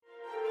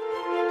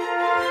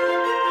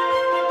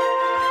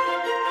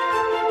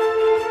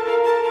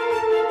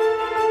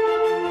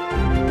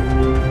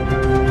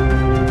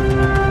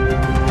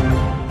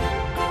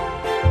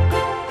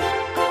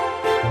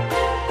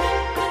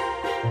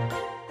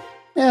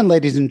And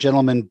ladies and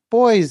gentlemen,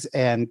 boys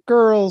and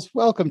girls,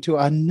 welcome to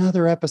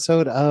another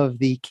episode of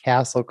the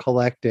Castle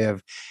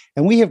Collective.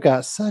 And we have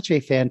got such a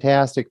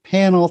fantastic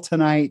panel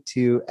tonight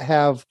to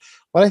have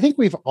what I think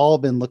we've all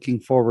been looking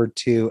forward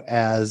to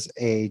as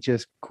a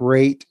just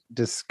great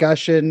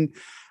discussion.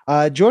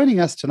 Joining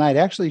us tonight,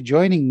 actually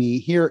joining me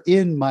here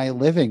in my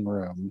living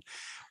room,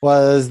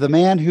 was the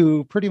man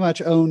who pretty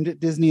much owned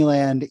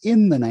Disneyland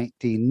in the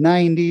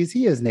 1990s.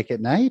 He is Nick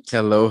at Night.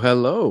 Hello,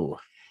 hello.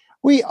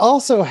 We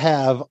also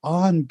have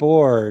on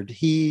board,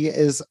 he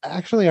is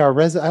actually our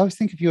resident, I always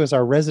think of you as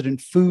our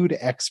resident food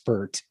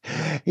expert.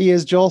 He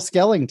is Joel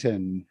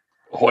Skellington.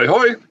 Hoi,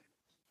 hoi.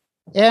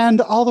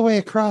 And all the way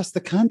across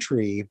the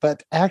country,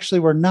 but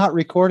actually we're not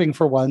recording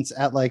for once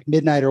at like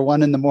midnight or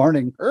 1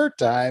 a.m. her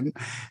time.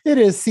 It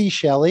is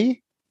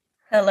Shelley.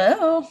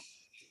 Hello.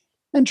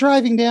 And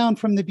driving down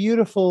from the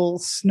beautiful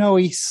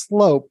snowy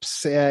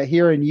slopes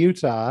here in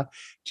Utah.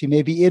 She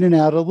may be in and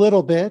out a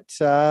little bit,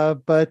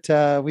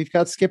 but we've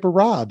got Skipper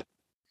Rob.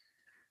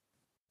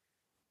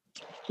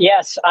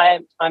 Yes,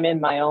 I'm in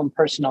my own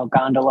personal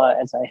gondola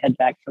as I head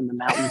back from the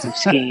mountains of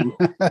skiing.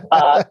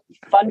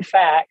 Fun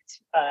fact,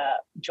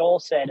 Joel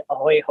said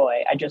ahoy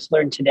hoy. I just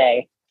learned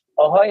today,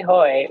 ahoy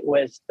hoy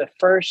was the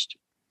first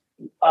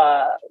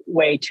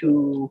way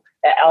to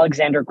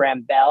Alexander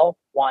Graham Bell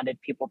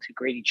wanted people to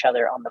greet each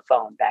other on the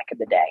phone back in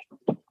the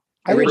day.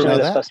 Originally, it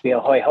was supposed to be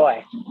ahoy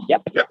hoy.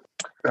 Yep.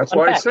 That's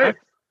why I say it.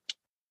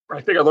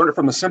 I think I learned it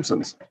from The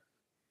Simpsons.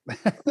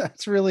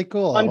 That's really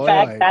cool. Fun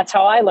fact, that's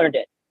how I learned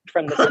it,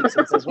 from The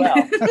Simpsons as well.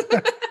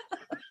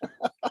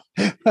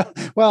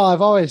 Well,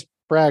 I've always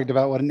bragged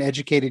about what an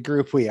educated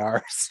group we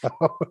are. So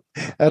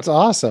that's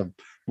awesome.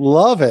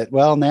 Love it.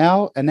 Well,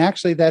 now, and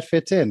actually that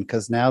fits in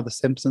because now The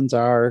Simpsons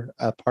are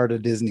a part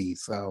of Disney.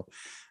 So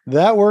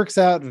that works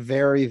out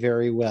very,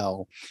 very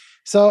well.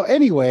 So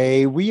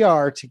anyway, we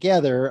are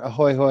together.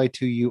 Ahoy hoy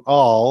to you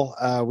all.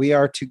 We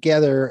are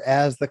together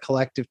as the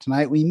collective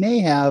tonight. We may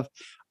have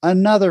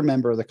another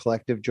member of the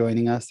collective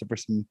joining us. There were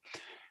some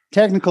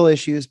technical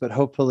issues, but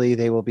hopefully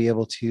they will be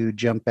able to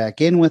jump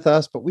back in with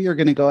us. But we are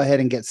going to go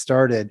ahead and get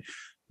started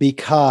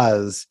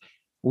because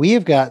we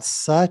have got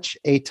such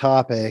a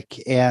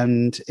topic.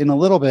 And in a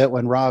little bit,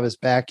 when Rob is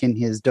back in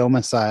his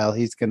domicile,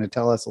 he's going to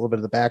tell us a little bit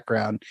of the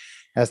background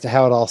as to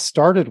how it all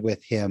started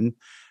with him.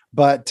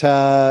 But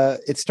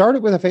it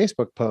started with a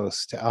Facebook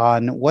post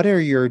on what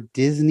are your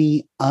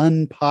Disney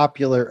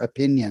unpopular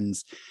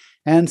opinions?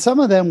 And some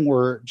of them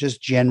were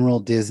just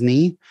general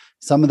Disney.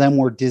 Some of them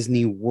were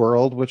Disney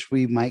World, which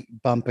we might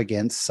bump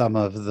against some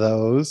of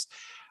those.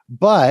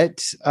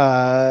 But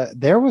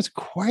there was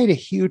quite a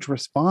huge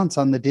response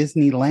on the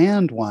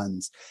Disneyland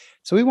ones.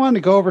 So we wanted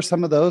to go over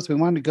some of those. We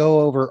wanted to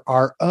go over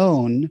our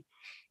own.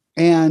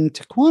 And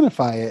to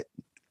quantify it,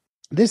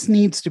 this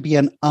needs to be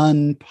an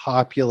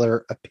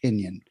unpopular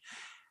opinion.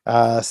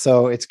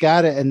 So it's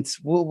got to, and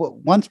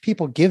once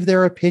people give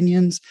their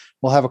opinions,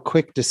 we'll have a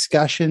quick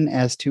discussion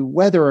as to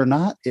whether or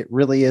not it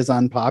really is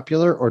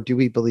unpopular, or do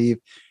we believe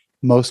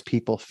most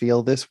people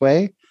feel this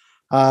way?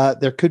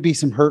 There could be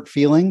some hurt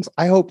feelings.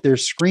 I hope they're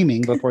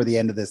screaming before the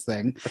end of this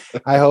thing.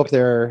 I hope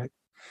they're,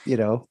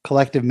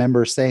 collective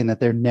members saying that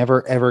they're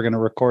never, ever going to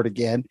record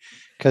again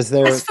because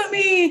they're. That's for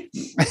me.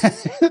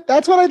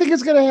 That's what I think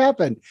is going to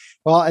happen.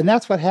 Well, and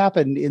that's what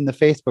happened in the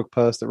Facebook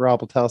post that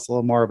Rob will tell us a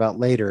little more about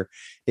later,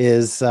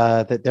 is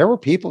that there were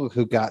people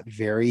who got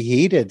very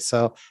heated.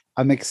 So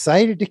I'm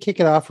excited to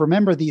kick it off.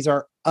 Remember, these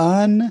are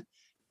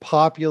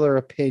unpopular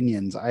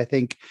opinions. I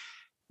think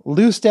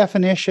loose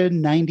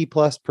definition,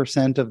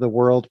 90+% of the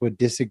world would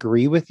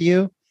disagree with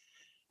you.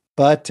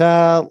 But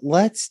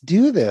let's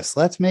do this.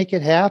 Let's make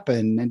it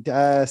happen.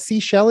 And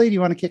Shelley, do you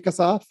want to kick us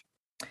off?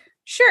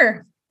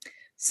 Sure.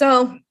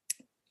 So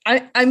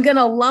I'm going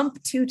to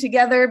lump two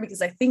together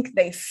because I think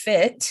they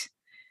fit.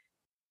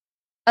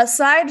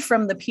 Aside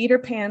from the Peter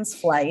Pan's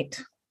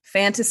flight,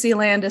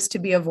 Fantasyland is to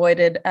be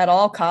avoided at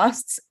all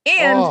costs.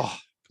 And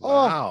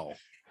Wow.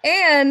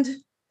 And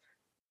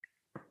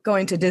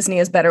going to Disney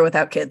is better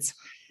without kids.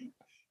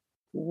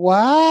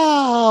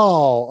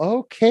 Wow.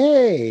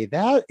 Okay.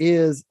 That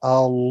is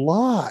a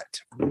lot.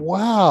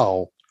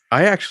 Wow.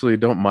 I actually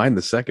don't mind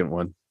the second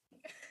one.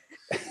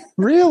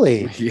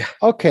 Really? Yeah.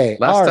 Okay.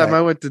 Last time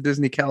I went to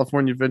Disney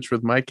California Adventure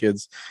with my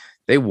kids,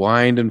 they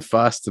whined and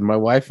fussed, and my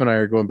wife and I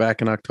are going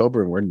back in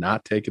October, and we're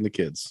not taking the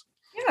kids.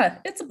 Yeah,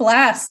 it's a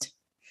blast.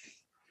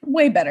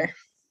 Way better.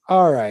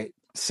 All right.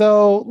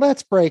 So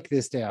let's break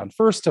this down.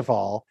 First of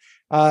all,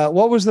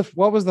 what was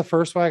the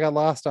first one? I got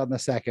lost on the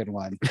second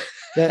one.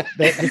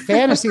 The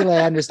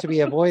Fantasyland is to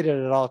be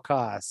avoided at all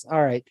costs.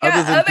 All right.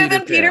 Yeah, other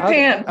than Peter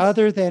Pan.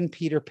 Other than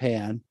Peter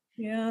Pan.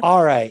 Yeah.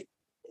 All right.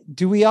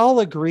 Do we all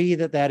agree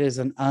that is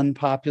an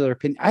unpopular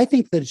opinion? I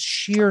think the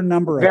sheer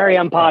number of very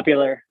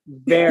unpopular,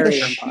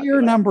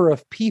 sheer number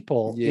of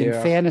people in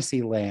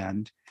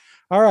Fantasyland.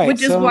 All right.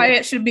 Which is why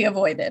it should be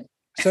avoided.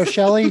 So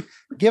Shelley,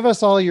 give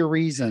us all your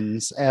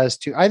reasons as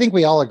to, I think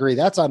we all agree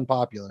that's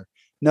unpopular,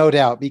 no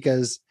doubt,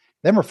 because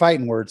them are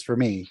fighting words for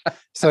me.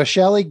 So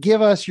Shelley,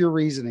 give us your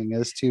reasoning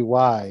as to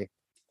why.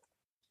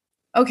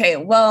 Okay.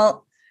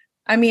 Well,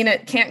 I mean,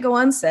 it can't go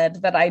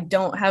unsaid that I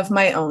don't have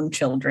my own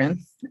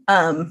children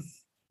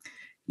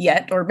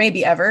yet, or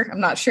maybe ever. I'm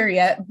not sure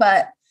yet,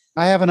 but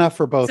I have enough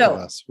for both of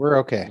us. We're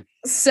okay.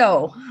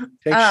 So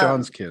take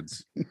Shawn's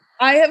kids.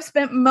 I have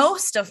spent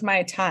most of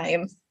my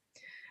time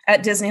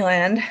at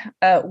Disneyland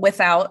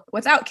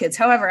without kids.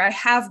 However, I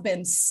have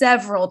been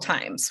several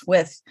times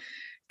with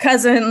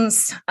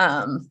cousins,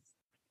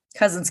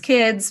 cousins'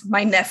 kids,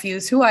 my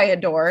nephews, who I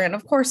adore. And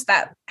of course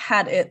that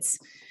had its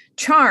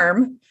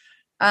charm.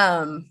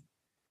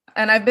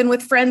 And I've been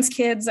with friends'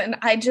 kids, and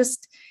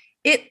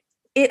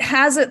it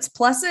has its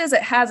pluses,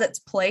 it has its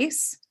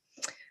place.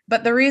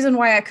 But the reason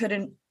why I could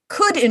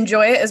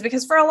enjoy it is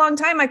because for a long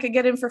time I could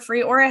get in for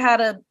free, or I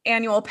had an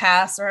annual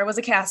pass, or I was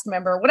a cast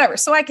member, or whatever.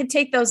 So I could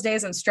take those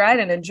days in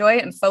stride and enjoy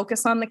it and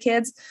focus on the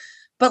kids.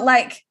 But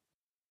like,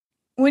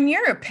 when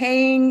you're a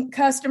paying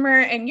customer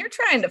and you're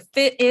trying to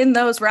fit in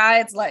those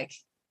rides, like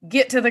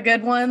get to the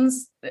good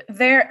ones,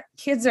 their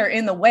kids are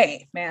in the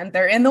way, man.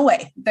 They're in the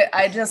way.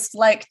 I just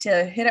like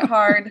to hit it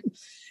hard,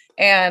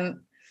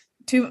 and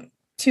too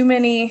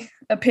many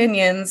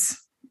opinions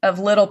of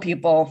little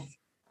people.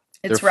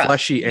 It's They're rough.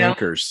 Fleshy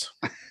anchors.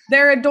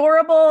 They're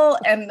adorable,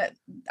 and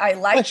I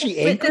like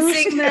Fleshy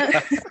witnessing them.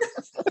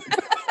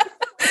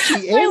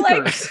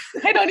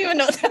 I don't even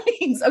know what that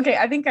means. Okay,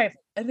 I think I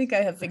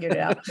have figured it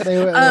out.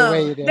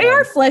 They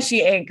are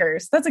fleshy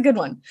anchors. That's a good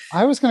one.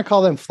 I was going to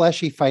call them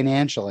fleshy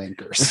financial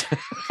anchors.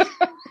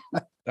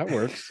 That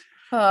works.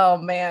 Oh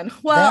man.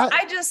 Well,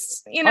 I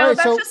just,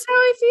 that's just how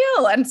I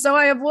feel. And so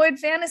I avoid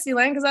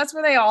Fantasyland because that's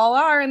where they all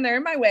are and they're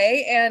in my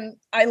way. And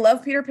I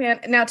love Peter Pan.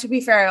 Now, to be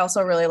fair, I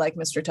also really like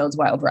Mr. Toad's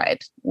Wild Ride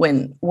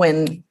when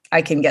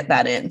I can get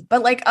that in.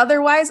 But like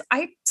otherwise,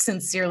 I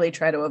sincerely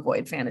try to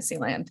avoid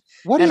Fantasyland.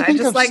 What do you think I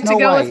just of like Snow to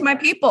go White? with my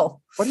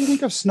people. What do you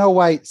think of Snow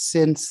White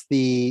since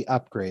the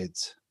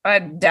upgrades? I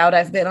doubt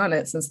I've been on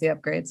it since the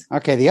upgrades.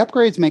 Okay, the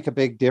upgrades make a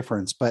big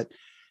difference. But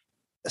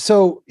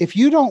so if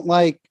you don't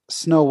like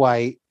Snow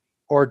White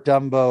or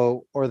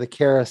Dumbo or the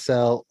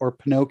Carousel or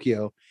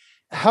Pinocchio,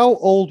 how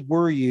old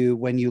were you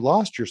when you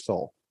lost your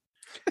soul?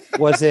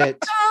 Was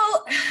it?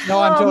 No,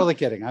 I'm totally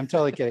kidding.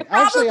 Actually,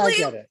 I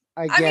get it.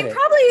 I mean,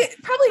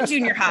 probably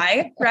junior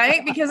high,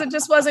 right? Because it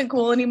just wasn't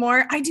cool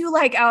anymore. I do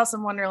like Alice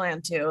in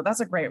Wonderland too. That's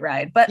a great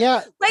ride. But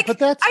yeah, but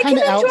that's kind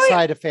of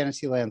outside of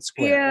Fantasyland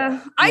Square.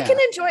 Yeah, I can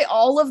enjoy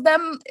all of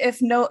them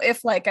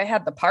if like I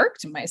had the park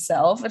to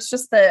myself. It's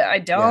just that I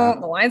don't.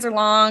 Yeah. The lines are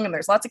long and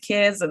there's lots of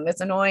kids and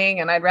it's annoying,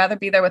 and I'd rather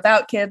be there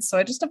without kids, so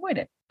I just avoid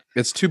it.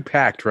 It's too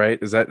packed, right?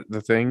 Is that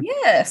the thing?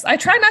 Yes, I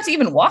try not to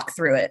even walk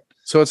through it.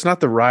 So it's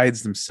not the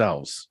rides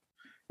themselves.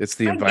 It's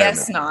the environment. I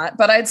guess not,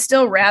 but I'd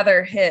still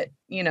rather hit,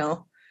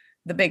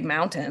 the big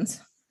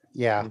mountains.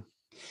 Yeah.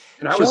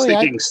 And I was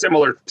thinking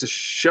similar to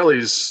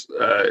Shelley's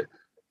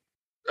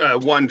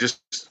one,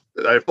 just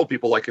I've told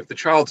people, like, if the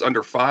child's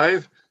under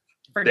 5,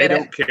 they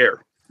don't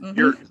care.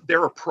 Mm-hmm.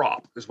 They're a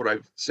prop, is what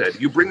I've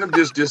said. You bring them to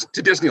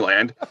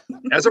Disneyland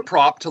as a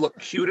prop to look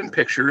cute in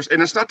pictures.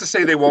 And it's not to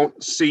say they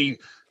won't see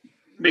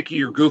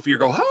Mickey or Goofy or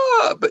go,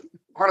 but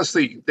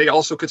honestly, they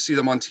also could see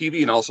them on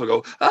TV and also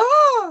go,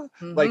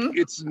 Mm-hmm. Like,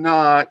 it's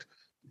not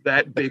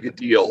that big a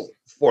deal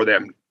for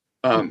them.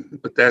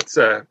 But that's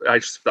I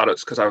just thought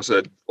it's because I was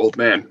an old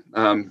man.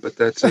 But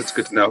it's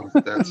good to know.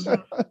 That's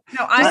no,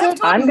 I have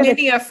told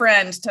many a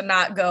friend to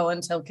not go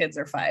until kids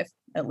are 5,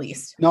 at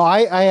least. No,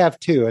 I have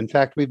too. In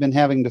fact, we've been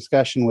having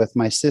discussion with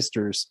my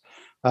sisters,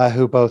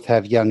 who both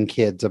have young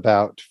kids.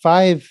 About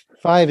 5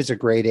 is a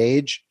great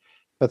age,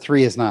 but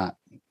 3 is not.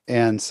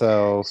 And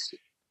so,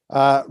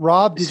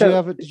 Rob, did you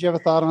have a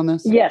thought on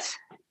this? Yes.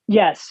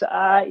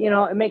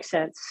 It makes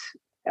sense.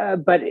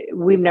 But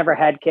we've never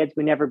had kids.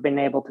 We've never been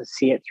able to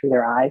see it through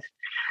their eyes.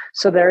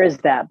 So there is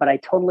that, but I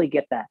totally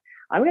get that.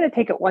 I'm going to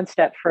take it one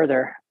step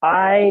further.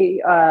 I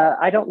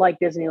don't like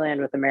Disneyland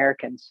with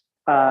Americans.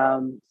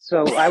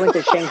 So I went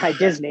to Shanghai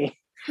Disney.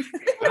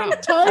 I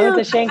went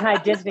to Shanghai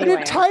Disneyland. An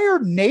entire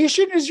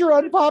nation is your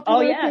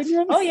unpopular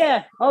opinion? Oh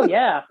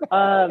yeah.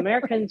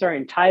 Americans are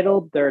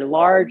entitled. They're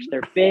large.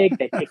 They're big.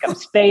 They take up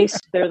space.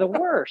 They're the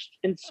worst.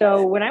 And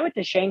so when I went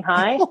to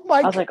Shanghai,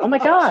 I was like, oh my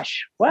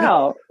gosh,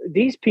 wow,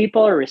 these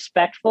people are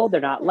respectful.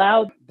 They're not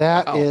loud.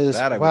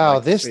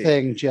 This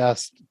thing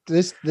just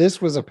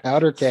this was a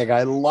powder keg.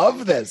 I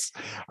love this.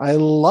 I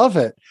love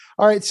it.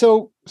 All right,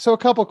 so a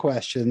couple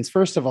questions.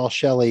 First of all,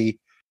 Shelley,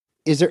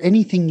 is there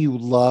anything you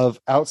love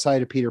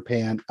outside of Peter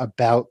Pan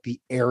about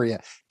the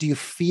area? Do you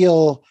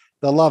feel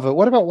the love of it?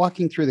 What about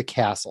walking through the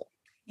castle?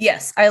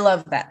 Yes, I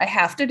love that. I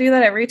have to do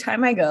that every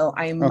time I go.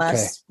 I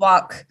must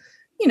walk,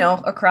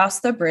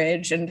 across the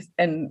bridge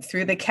and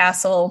through the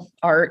castle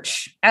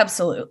arch.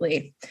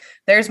 Absolutely.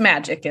 There's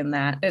magic in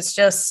that. It's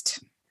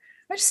just,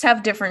 I just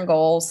have different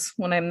goals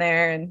when I'm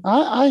there. And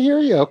I hear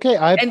you. Okay.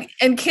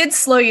 And kids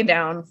slow you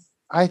down.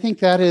 I think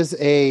that is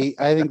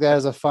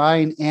a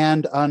fine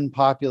and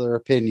unpopular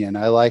opinion.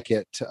 I like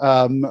it.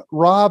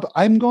 Rob,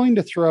 I'm going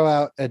to throw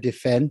out a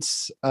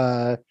defense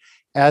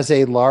as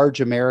a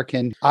large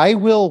American. I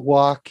will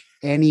walk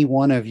any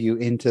one of you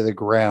into the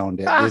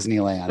ground at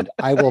Disneyland.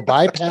 I will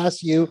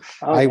bypass you.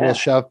 I will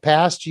shove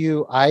past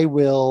you. I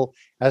will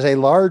As a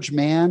large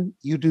man,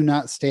 you do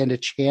not stand a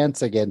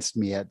chance against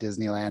me at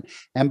Disneyland.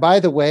 And by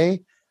the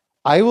way,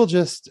 I will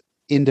just,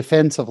 in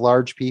defense of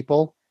large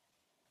people,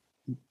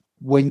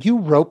 when you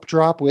rope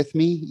drop with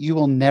me, you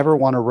will never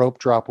want to rope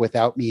drop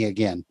without me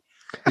again.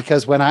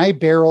 Because when I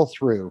barrel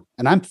through,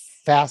 and I'm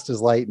fast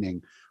as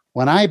lightning,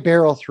 when I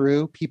barrel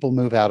through, people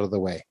move out of the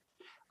way.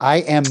 I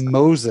am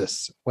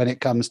Moses when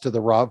it comes to the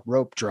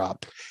rope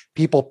drop.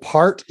 People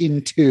part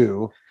in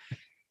two,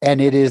 and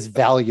it is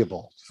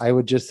valuable. I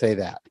would just say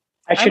that.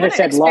 I should have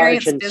said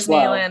large and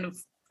Disneyland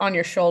slow. On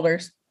your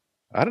shoulders.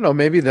 I don't know.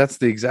 Maybe that's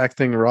the exact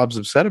thing Rob's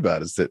upset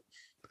about, is that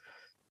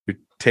you're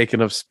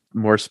taking up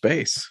more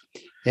space.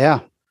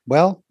 Yeah.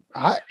 Well,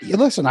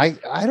 listen, I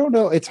don't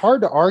know. It's hard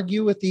to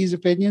argue with these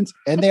opinions,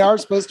 and they are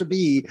supposed to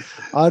be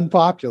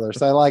unpopular.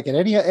 So I like it.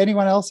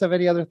 Anyone else have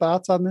any other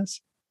thoughts on this?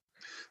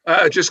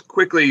 Just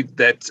quickly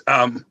that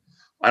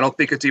I don't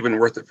think it's even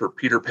worth it for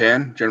Peter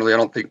Pan. Generally, I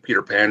don't think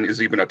Peter Pan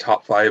is even a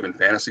top 5 in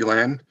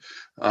Fantasyland.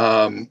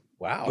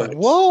 Wow. But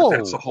Whoa.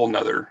 that's a whole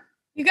nother.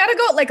 You got to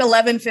go at like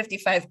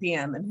 11:55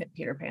 p.m. and hit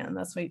Peter Pan.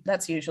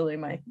 That's usually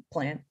my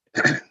plan.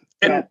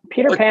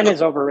 Peter Pan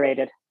is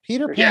overrated.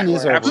 Peter Pan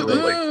is overrated.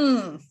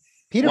 Absolutely.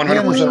 Peter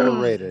Pan is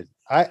overrated.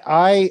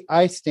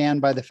 I stand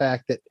by the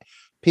fact that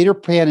Peter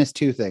Pan is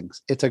two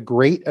things. It's a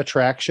great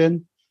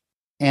attraction,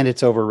 and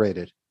it's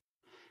overrated.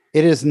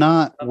 It is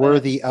not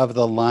worthy of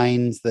the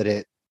lines that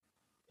it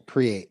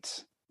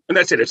creates. And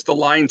that's it. It's the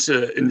line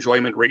to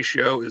enjoyment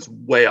ratio is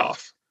way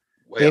off.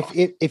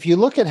 If you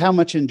look at how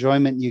much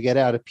enjoyment you get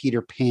out of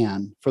Peter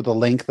Pan for the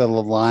length of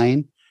the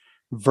line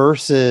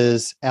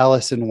versus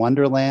Alice in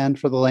Wonderland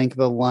for the length of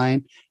the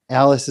line,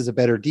 Alice is a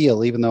better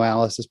deal, even though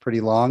Alice is pretty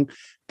long.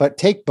 But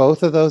take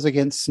both of those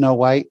against Snow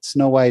White.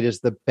 Snow White is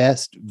the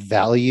best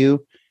value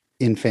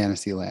in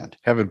Fantasyland.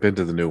 Haven't been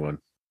to the new one.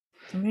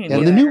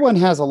 And the new one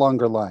has a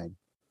longer line.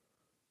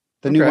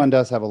 The new one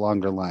does have a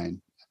longer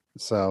line.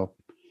 So,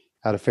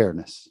 out of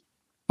fairness.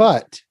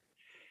 But,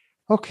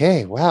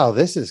 okay, wow,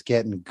 this is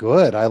getting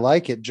good. I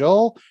like it.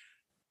 Joel,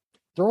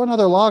 throw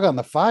another log on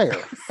the fire.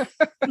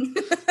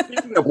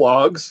 Speaking of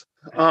logs,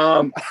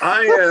 I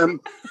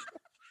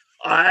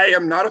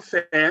am not a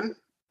fan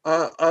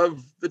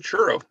of the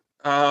churro.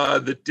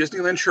 The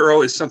Disneyland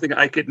churro is something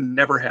I could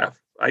never have.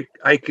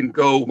 I can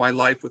go my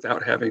life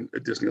without having a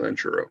Disneyland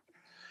churro.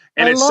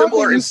 And I it's love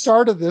similar. That you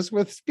started this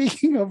with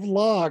speaking of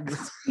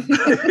logs.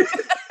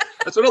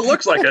 That's what it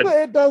looks like.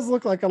 It does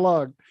look like a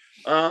log.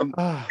 And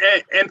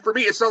for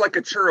me, it's not like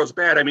a churro's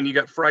bad. I mean, you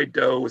got fried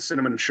dough with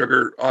cinnamon and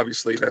sugar.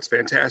 Obviously, that's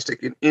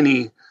fantastic in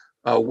any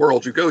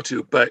world you go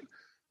to. But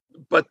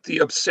the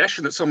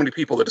obsession that so many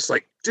people that it's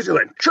like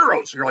Disneyland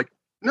churros. You're like,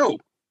 no,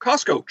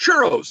 Costco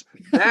churros.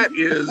 That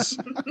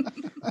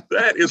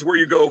is where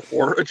you go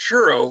for a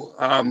churro.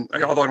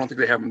 Although I don't think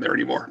they have them there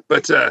anymore.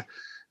 But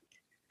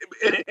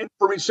and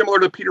for me, similar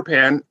to Peter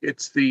Pan,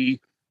 it's the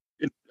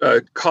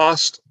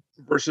cost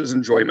versus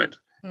enjoyment.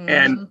 Mm-hmm.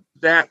 And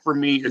that for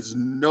me is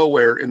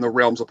nowhere in the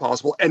realms of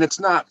possible. And it's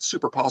not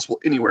super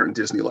possible anywhere in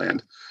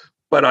Disneyland.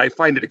 But I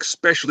find it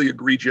especially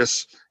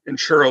egregious in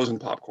churros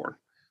and popcorn.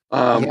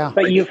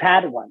 But you've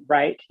had one,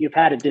 right? You've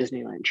had a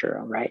Disneyland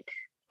churro, right?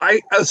 I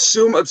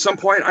assume at some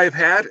point I've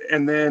had,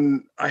 and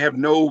then I have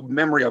no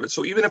memory of it.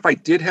 So even if I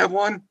did have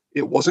one,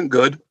 it wasn't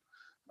good.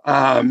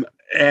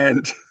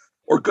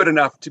 Or good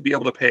enough to be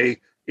able to pay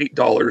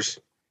 $8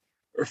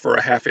 for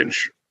a half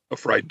inch of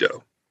fried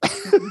dough.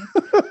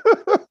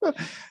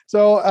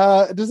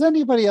 So does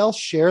anybody else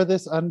share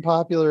this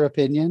unpopular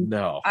opinion?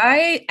 No.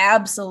 I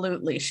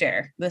absolutely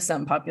share this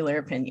unpopular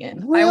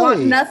opinion. Really? I want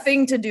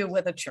nothing to do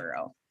with a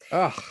churro.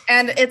 Ugh.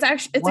 And it's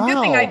a good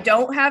thing I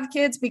don't have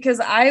kids,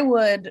 because I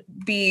would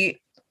be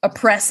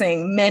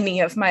oppressing many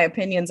of my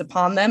opinions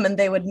upon them, and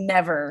they would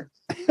never,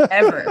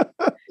 ever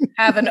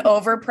have an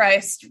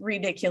overpriced,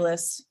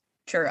 ridiculous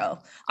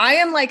churro. I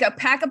am like a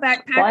pack a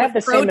backpack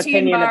with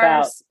protein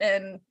bars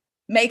and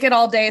make it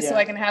all day so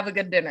I can have a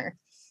good dinner.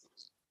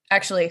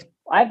 Actually,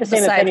 I have the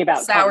same opinion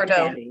about sourdough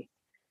candy.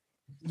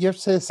 You have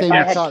to say the same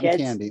about cotton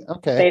candy.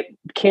 Okay.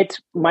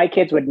 My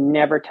kids would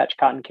never touch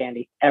cotton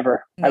candy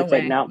ever. I would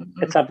say, no,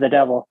 it's of the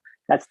devil.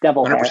 That's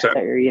devil hair 100%.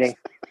 that you're eating.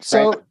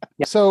 So, right?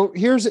 So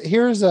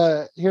here's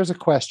a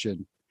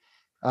question,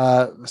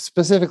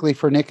 specifically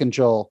for Nick and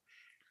Joel.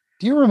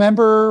 Do you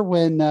remember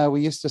when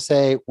we used to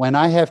say, when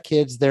I have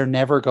kids, they're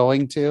never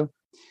going to?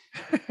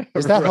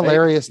 Is that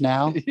hilarious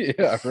now?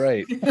 Yeah,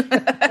 right.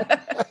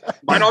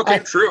 Mine all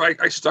came true.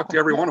 I stuck to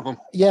every one of them.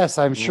 Yes,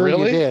 I'm sure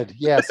you did.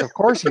 Yes, of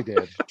course you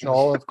did,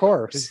 Joel, of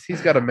course.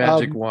 He's got a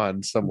magic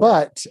wand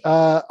somewhere.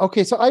 But,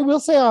 okay, so I will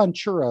say on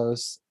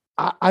churros,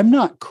 I'm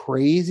not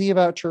crazy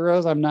about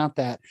churros. I'm not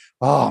that,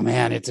 oh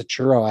man, it's a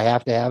churro, I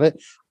have to have it.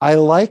 I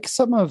like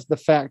some of the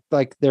fact,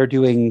 like they're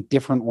doing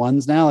different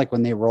ones now, like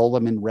when they roll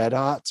them in Red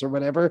Hots or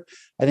whatever.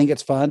 I think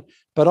it's fun.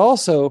 But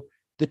also,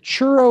 the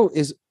churro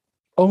is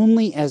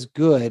only as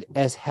good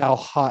as how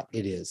hot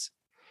it is.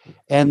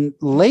 And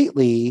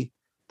lately,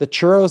 the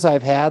churros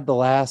I've had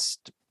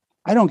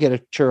I don't get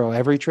a churro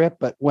every trip,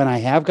 but when I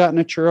have gotten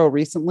a churro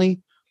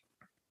recently,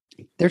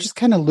 they're just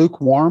kind of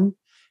lukewarm.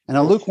 And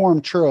a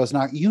lukewarm churros,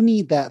 now you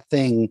need that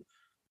thing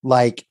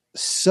like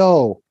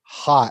so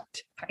hot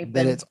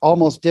that it's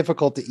almost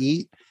difficult to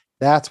eat.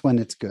 That's when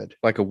it's good.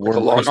 Like a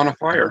warm log on a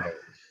fire.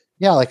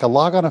 Yeah, like a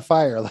log on a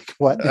fire. Like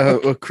what?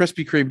 A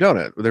Krispy Kreme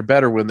donut. They're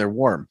better when they're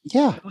warm.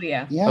 Yeah. Oh,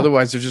 yeah.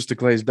 Otherwise, they're just a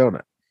glazed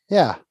donut.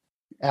 Yeah,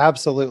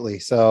 absolutely.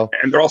 So,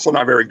 and they're also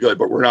not very good,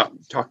 but we're not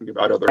talking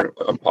about other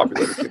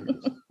unpopular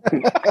opinions.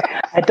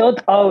 I don't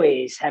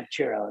always have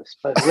churros,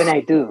 but when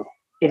I do,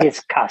 it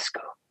is Costco.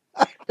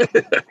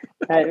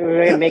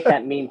 We're gonna make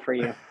that meme for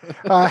you.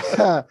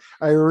 I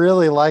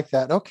really like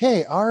that.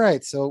 Okay, all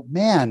right. So,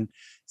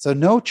 so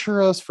no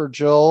churros for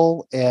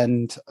Joel,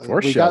 and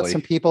we got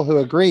some people who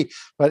agree,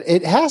 but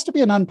it has to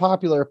be an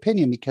unpopular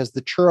opinion because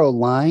the churro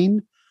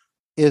line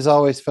is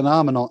always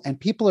phenomenal, and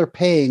people are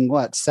paying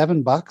what,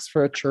 $7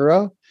 for a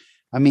churro?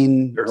 I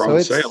mean, they're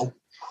on sale.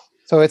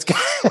 So it's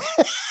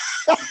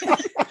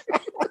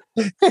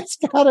it's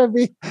gotta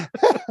be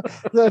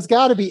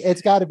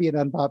it's gotta be an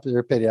unpopular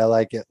opinion. I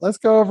like it. Let's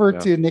go over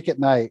to Nick at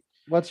Night.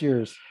 What's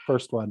yours?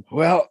 First one.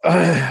 Well,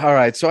 all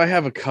right. So I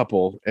have a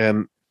couple,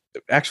 and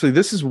actually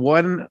this is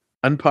one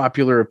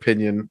unpopular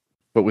opinion,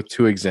 but with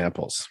two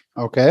examples.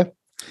 Okay.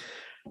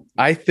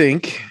 I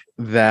think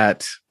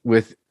that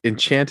with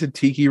Enchanted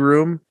Tiki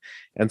Room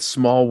and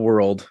Small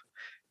World,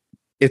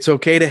 it's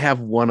okay to have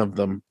one of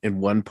them in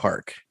one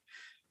park,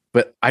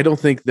 but I don't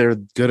think they're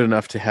good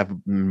enough to have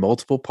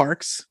multiple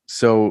parks.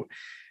 So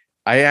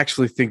I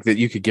actually think that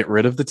you could get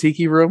rid of the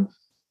Tiki Room.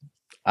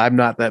 I'm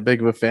not that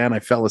big of a fan. I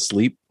fell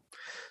asleep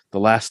the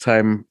last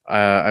time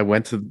I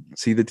went to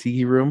see the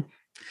Tiki Room.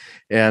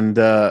 And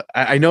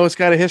I know it's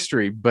got a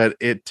history, but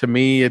it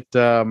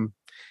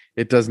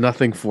does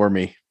nothing for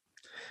me.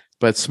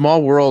 But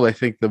Small World, I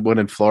think the one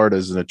in Florida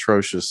is an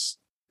atrocious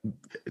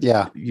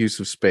use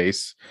of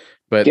space.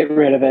 But get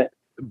rid of it.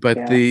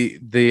 But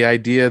the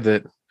idea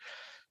that,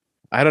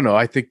 I don't know,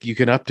 I think you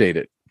can update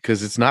it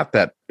because it's not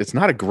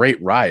a great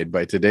ride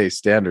by today's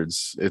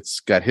standards.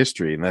 It's got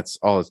history, and that's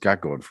all it's got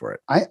going for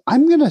it.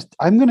 I'm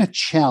gonna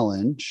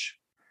challenge,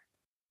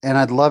 and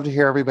I'd love to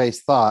hear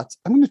everybody's thoughts.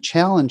 I'm gonna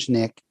challenge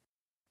Nick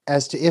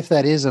as to if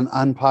that is an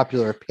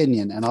unpopular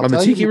opinion. And I'll on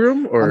the Tiki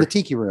Room or on the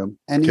Tiki Room.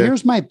 And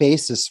here's my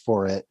basis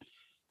for it.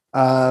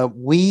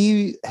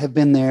 We have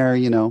been there,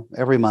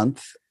 every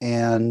month,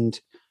 and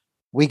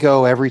we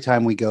go every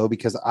time we go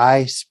because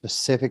I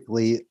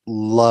specifically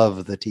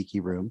love the Tiki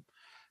Room,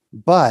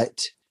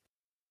 but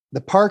the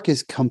park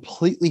is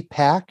completely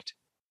packed.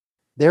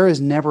 There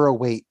is never a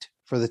wait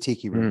for the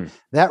Tiki Room.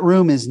 That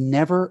room is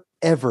never,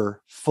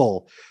 ever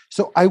full.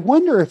 So I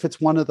wonder if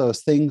it's one of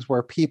those things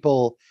where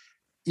people,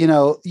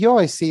 you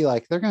always see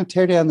like, they're going to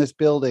tear down this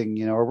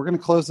building, or we're going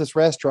to close this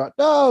restaurant.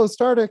 No,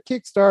 start a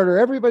Kickstarter.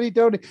 Everybody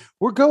donate.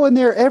 We're going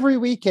there every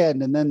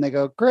weekend. And then they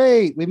go,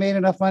 great, we made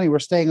enough money. We're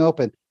staying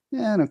open.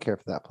 I don't care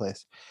for that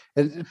place.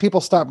 And people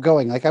stop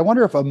going. Like, I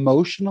wonder if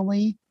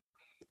emotionally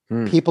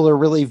people are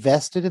really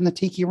vested in the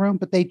Tiki Room,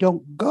 but they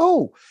don't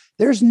go.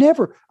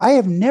 I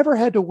have never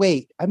had to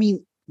wait. I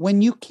mean,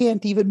 when you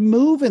can't even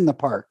move in the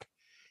park,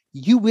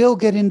 you will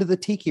get into the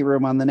Tiki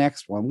Room on the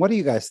next one. What do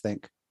you guys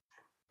think?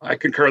 I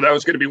concur. That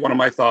was going to be one of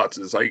my thoughts.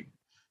 Is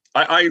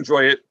I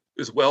enjoy it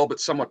as well, but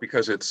somewhat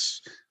because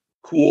it's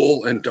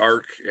cool and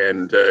dark,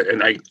 and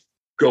I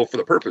go for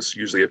the purpose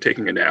usually of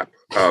taking a nap.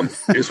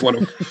 Is one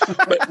of,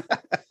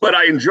 but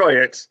I enjoy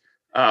it.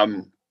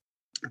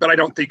 But I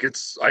don't think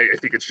I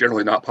think it's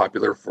generally not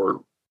popular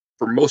for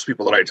most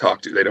people that I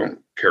talk to. They don't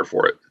care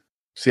for it.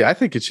 See, I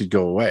think it should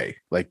go away.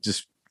 Like,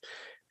 just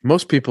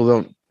most people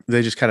don't.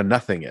 They just kind of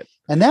nothing it.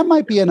 And that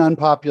might be an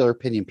unpopular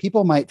opinion.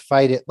 People might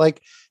fight it.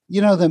 Like,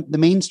 the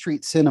Main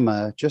Street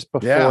Cinema just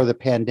before the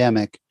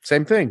pandemic.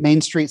 Same thing.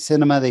 Main Street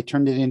Cinema, they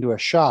turned it into a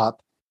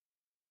shop,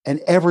 and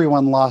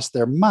everyone lost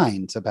their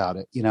minds about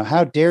it.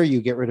 How dare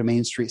you get rid of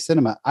Main Street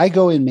Cinema? I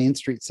go in Main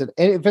Street Cinema.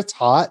 If it's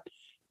hot,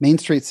 Main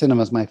Street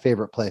Cinema is my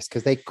favorite place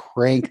because they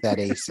crank that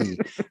AC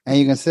and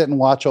you can sit and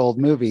watch old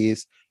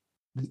movies.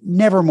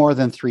 Never more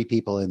than 3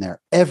 people in there,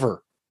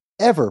 ever.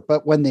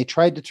 But when they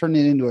tried to turn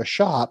it into a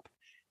shop,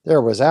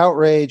 there was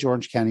outrage.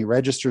 Orange County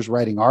Register's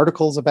writing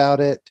articles about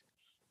it.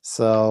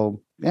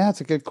 So,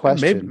 it's a good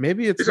question.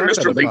 Maybe it's not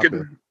Mr.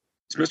 Lincoln.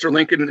 Is Mr.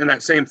 Lincoln in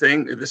that same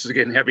thing? This is,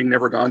 again, having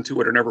never gone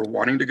to it or never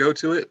wanting to go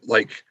to it.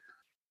 Like,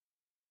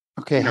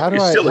 okay, how do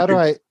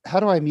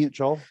I mute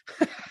Joel?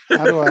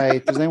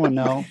 Does anyone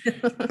know?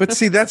 But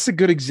see, that's a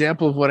good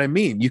example of what I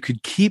mean. You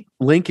could keep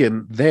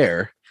Lincoln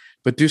there,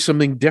 but do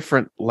something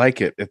different like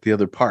it at the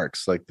other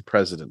parks, like the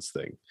President's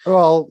thing.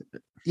 Well,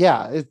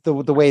 yeah, the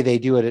way they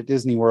do it at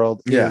Disney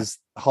World is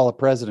Hall of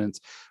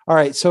Presidents. All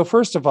right, so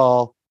first of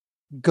all,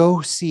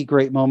 go see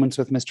Great Moments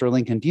with Mr.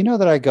 Lincoln. Do you know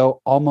that I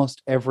go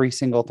almost every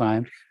single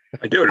time?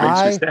 I do. It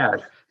makes me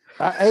sad.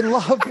 I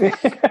love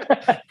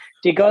it.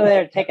 Do you go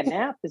there to take a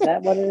nap? Is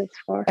that what it's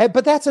for?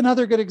 But that's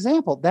another good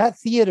example. That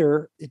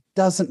theater, it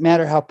doesn't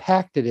matter how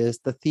packed it is.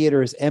 The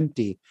theater is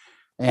empty.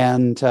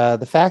 And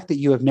the fact that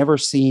you have never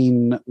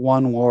seen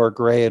One Wore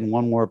Gray and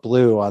One Wore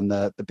Blue on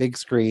the big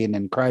screen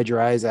and cried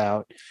your eyes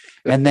out,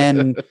 and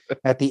then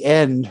at the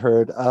end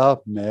heard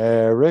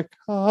America,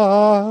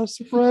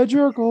 spread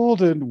your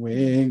golden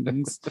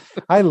wings.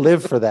 I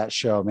live for that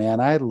show, man.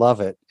 I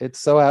love it. It's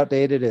so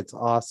outdated. It's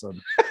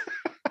awesome.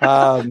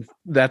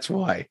 That's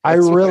why. I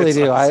really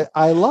do. Awesome.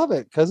 I love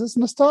it because it's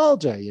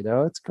nostalgia,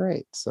 it's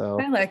great. So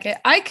I like it.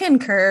 I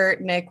concur,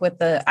 Nick,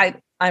 with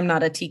I'm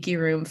not a Tiki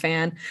Room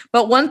fan,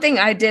 but one thing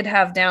I did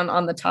have down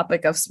on the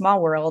topic of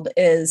Small World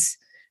is,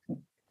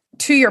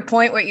 to your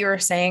point, what you were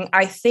saying,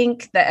 I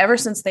think that ever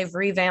since they've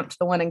revamped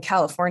the one in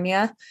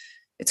California,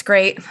 it's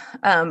great.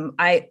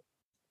 I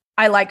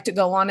like to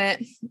go on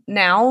it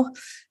now,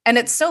 and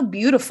it's so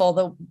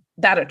beautiful,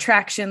 that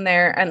attraction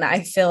there. And I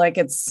feel like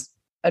it's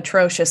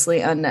atrociously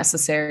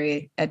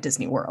unnecessary at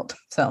Disney World.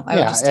 So I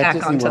would just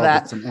tack onto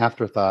that. It's an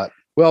afterthought.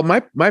 Well,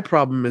 my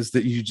problem is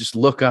that you just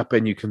look up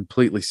and you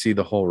completely see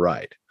the whole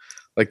ride.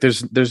 Like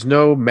there's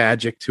no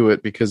magic to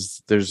it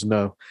because there's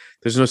no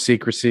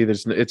secrecy.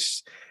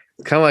 It's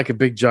kind of like a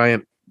big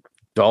giant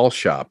doll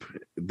shop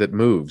that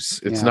moves.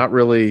 It's not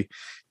really,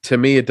 to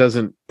me, it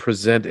doesn't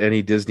present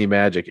any Disney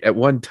magic. At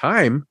one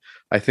time,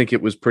 I think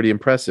it was pretty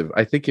impressive.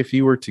 I think if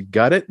you were to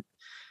gut it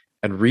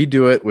and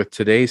redo it with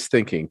today's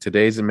thinking,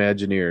 today's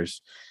Imagineers,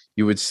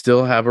 you would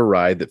still have a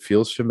ride that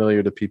feels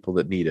familiar to people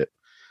that need it,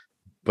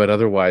 but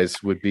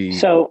otherwise would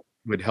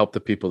help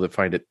the people that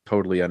find it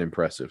totally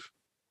unimpressive.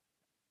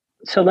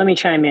 So let me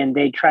chime in.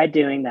 They tried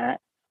doing that.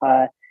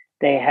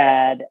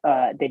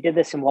 They did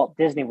this in Walt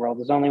Disney World. It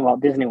was only Walt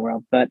Disney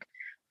World, but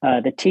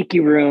the Tiki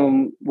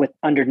Room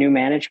under new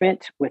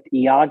management with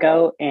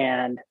Iago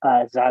and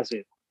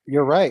Zazu.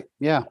 You're right.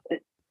 Yeah.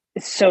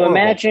 So horrible.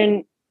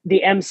 Imagine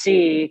the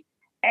MC,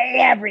 hey,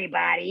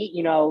 everybody,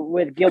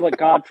 with Gilbert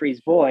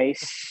Gottfried's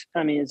voice.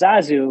 I mean,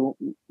 Zazu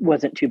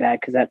wasn't too bad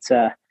because that's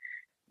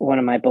one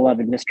of my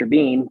beloved Mr.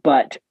 Bean,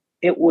 but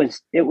it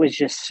was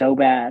just so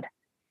bad.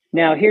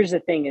 Now, here's the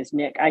thing is,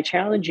 Nick, I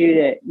challenge you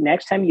to,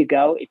 next time you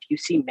go, if you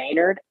see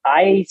Maynard,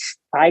 I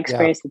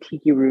experienced the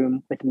Tiki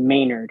Room with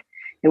Maynard.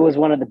 It was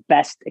one of the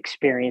best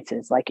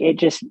experiences. Like, it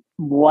just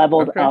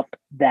leveled up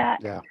that.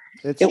 Yeah,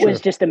 it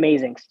was just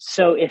amazing.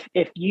 So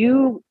if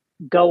you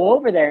go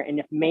over there and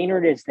if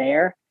Maynard is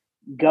there,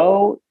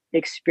 go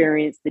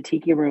experience the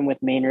Tiki Room with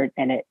Maynard,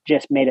 and it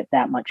just made it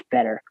that much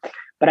better.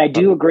 But I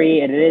do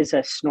agree, it is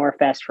a snore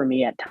fest for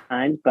me at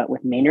times, but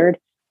with Maynard,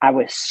 I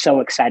was so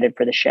excited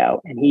for the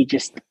show, and he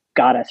just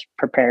got us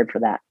prepared for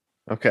that.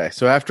 Okay,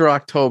 so after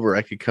October,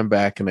 I could come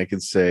back and I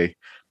could say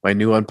my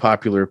new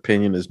unpopular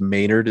opinion is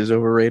Maynard is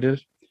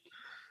overrated.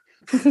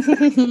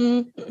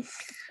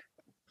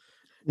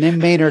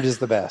 Maynard is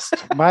the best.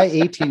 My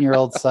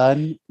 18-year-old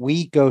son,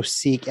 we go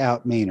seek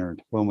out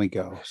Maynard when we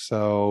go.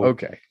 So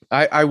okay,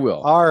 I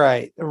will. All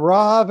right,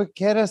 Rob,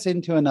 get us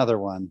into another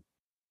one.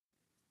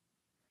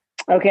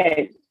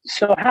 Okay,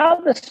 so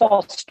how this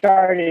all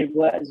started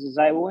was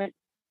I went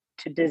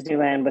to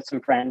Disneyland with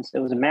some friends. It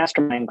was a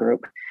mastermind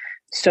group.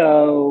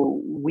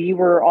 So we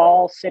were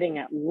all sitting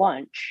at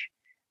lunch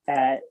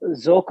at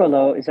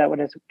Zocalo. Is that what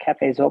it is?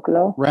 Cafe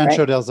Zocalo?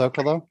 Rancho del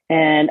Zocalo.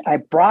 And I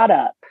brought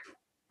up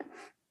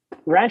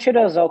Rancho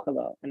del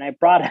Zocalo, and I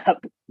brought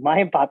up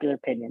my unpopular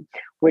opinion,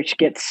 which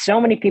gets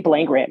so many people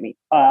angry at me.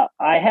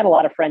 I had a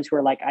lot of friends who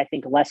were like, I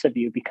think less of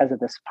you because of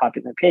this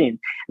popular opinion.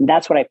 And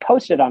that's what I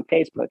posted on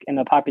Facebook. And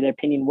the popular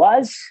opinion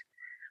was,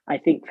 I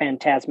think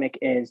Fantasmic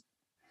is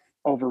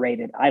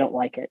overrated. I don't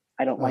like it.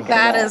 I don't like it.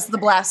 That is the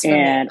blasphemy.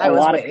 And a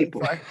lot of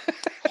people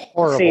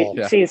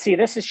horrible. See,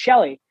 this is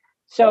Shelley.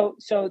 So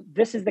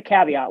this is the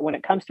caveat when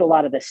it comes to a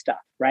lot of this stuff,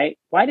 right?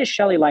 Why does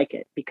Shelley like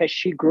it? Because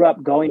she grew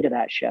up going to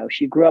that show.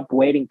 She grew up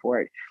waiting for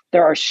it.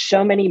 There are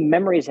so many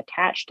memories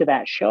attached to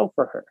that show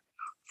for her.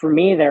 For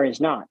me, there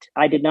is not.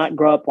 I did not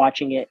grow up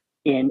watching it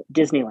in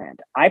Disneyland.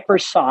 I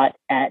first saw it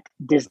at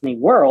Disney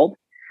World.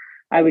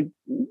 I would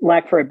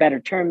lack for a better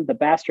term, the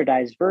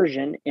bastardized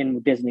version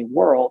in Disney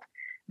World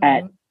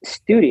at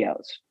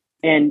Studios.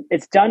 And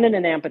it's done in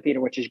an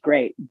amphitheater, which is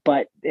great,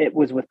 but it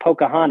was with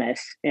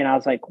Pocahontas. And I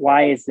was like,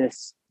 why is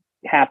this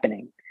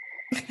happening?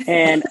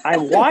 And I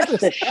watched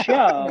the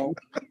show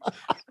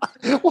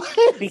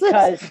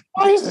because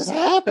why is this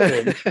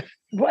happening?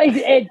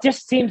 It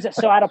just seems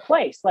so out of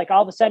place. Like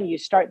all of a sudden you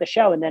start the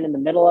show and then in the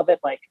middle of it,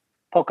 like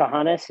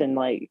Pocahontas and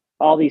like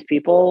all these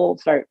people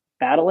start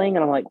battling.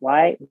 And I'm like,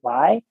 why?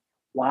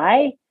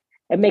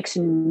 It makes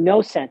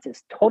no sense.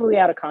 It's totally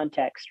out of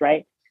context,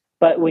 right?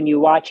 But when you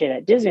watch it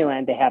at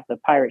Disneyland, they have the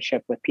pirate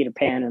ship with Peter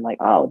Pan and like,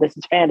 oh, this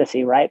is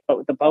fantasy, right? But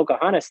with the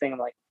Pocahontas thing, I'm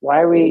like,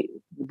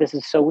 this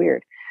is so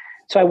weird.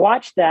 So I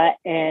watched that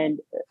and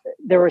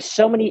there were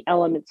so many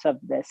elements of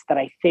this that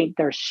I think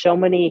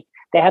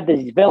they have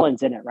these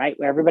villains in it, right?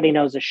 Where everybody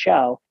knows the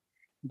show,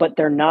 but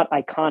they're not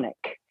iconic,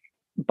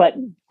 but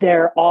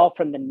they're all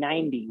from the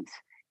 90s.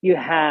 You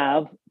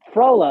have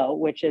Frollo,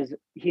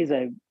 he's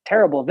a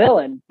terrible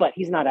villain, but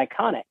he's not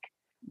iconic.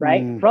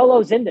 Right?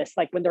 Frollo's in this.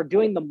 Like when they're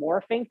doing the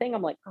morphing thing,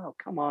 I'm like, oh,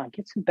 come on,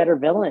 get some better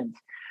villains.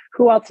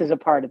 Who else is a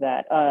part of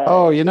that?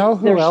 You know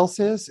who else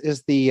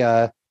is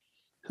the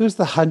who's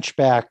the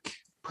hunchback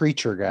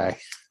preacher guy?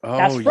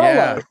 That's Oh Frollo.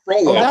 yeah.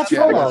 Frollo. Oh, that's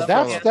Yeah, Frollo.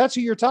 that's That's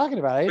who you're talking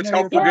about. I didn't It's know how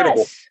you were talking- forgettable.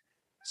 Yes.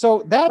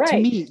 So that to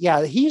Right. me,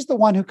 yeah, he's the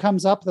one who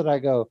comes up that I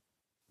go,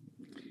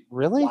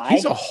 really? Why?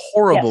 He's a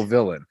horrible Yes.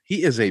 villain.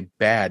 He is a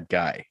bad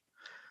guy.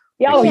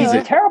 Yeah, oh, he's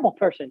He's a terrible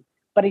person,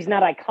 but he's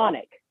not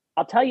iconic.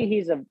 I'll tell you,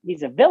 he's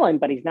a villain,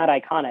 but he's not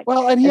iconic.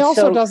 Well, and he And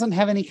also so- doesn't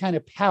have any kind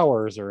of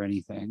powers or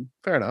anything.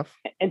 Fair enough.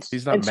 And,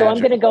 He's not and so I'm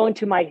magic. going to go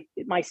into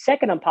my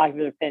second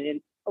unpopular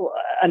opinion.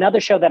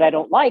 Another show that I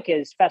don't like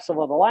is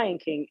Festival of the Lion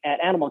King at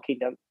Animal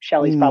Kingdom.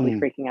 Shelley's probably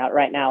freaking out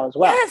right now as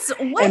well. Yes.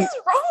 What is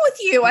wrong with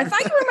you? I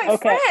thought you were my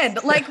Okay.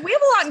 friend. Like, we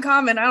have a lot in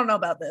common. I don't know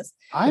about this.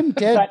 I'm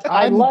dead. But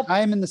I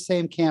I'm in the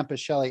same camp as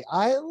Shelley.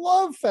 I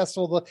love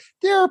Festival.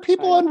 There are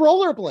people on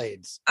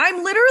rollerblades.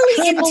 I'm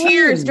literally in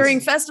tears Trampolines. during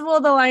Festival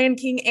of the Lion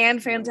King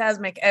and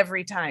Fantasmic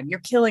every time. You're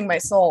killing my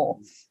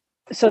soul.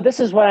 So this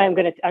is what I'm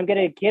going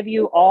to give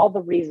you all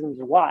the reasons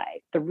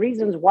why. The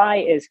reasons why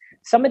is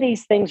some of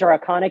these things are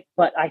iconic,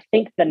 but I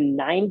think the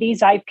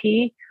 90s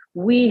IP,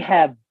 we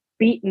have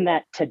beaten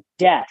that to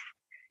death.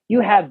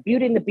 You have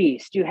Beauty and the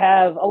Beast, you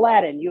have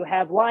Aladdin, you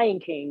have Lion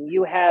King,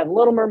 you have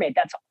Little Mermaid.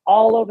 That's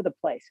all over the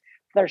place.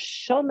 There's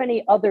so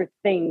many other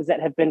things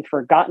that have been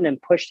forgotten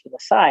and pushed to the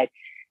side.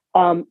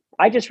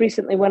 I just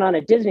recently went on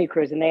a Disney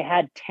cruise and they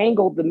had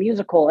Tangled the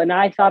musical, and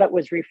I thought it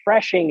was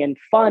refreshing and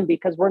fun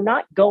because we're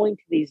not going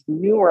to these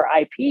newer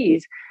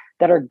IPs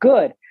that are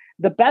good.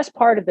 The best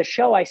part of the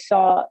show I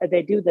saw,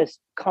 they do this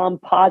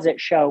composite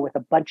show with a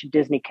bunch of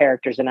Disney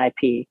characters and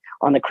IP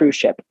on the cruise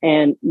ship.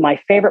 And my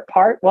favorite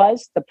part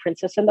was the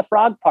Princess and the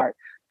Frog part.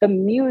 The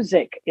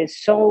music is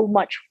so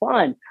much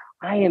fun.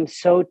 I am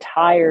so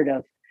tired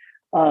of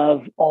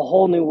A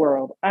Whole New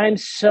World. I'm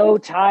so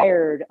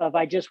tired of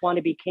I Just Want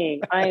to Be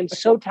King. I am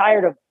so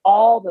tired of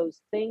all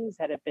those things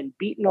that have been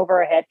beaten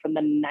over our head from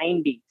the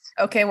 90s.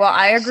 Okay, well,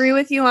 I agree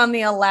with you on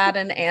the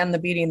Aladdin and the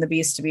Beauty and the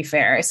Beast, to be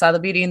fair. I saw the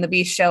Beauty and the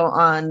Beast show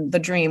on The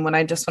Dream when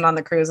I just went on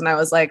the cruise, and I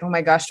was like, oh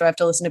my gosh, do I have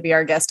to listen to Be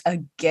Our Guest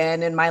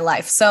again in my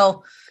life?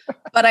 So,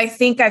 but I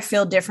think I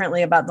feel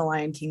differently about the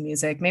Lion King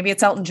music. Maybe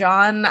it's Elton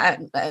John,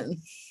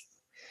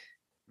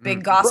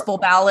 big gospel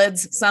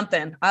ballads,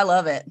 something. I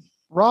love it.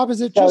 Rob,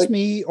 is it just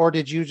me, or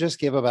did you just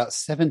give about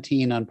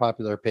 17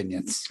 unpopular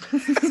opinions?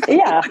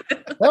 Yeah.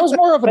 That was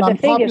more of an But the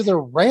thing is-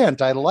 unpopular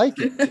rant. I like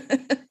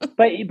it.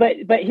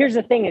 But here's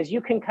the thing is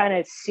you can kind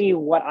of see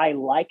what I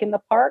like in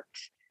the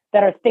parks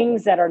that are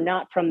things that are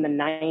not from the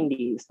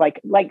 90s.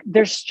 Like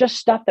there's just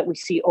stuff that we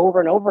see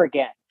over and over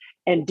again.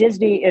 And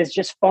Disney is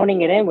just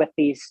phoning it in with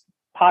these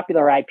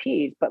popular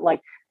IPs. But like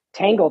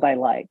Tangled, I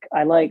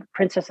like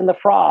Princess and the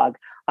Frog.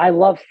 I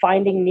love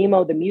Finding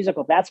Nemo, the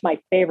musical. That's my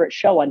favorite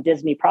show on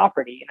Disney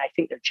property. And I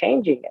think they're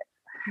changing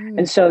it.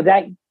 And so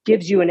that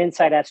gives you an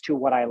insight as to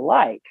what I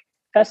like.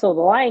 Festival of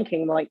the Lion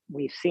King, like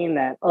we've seen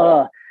that.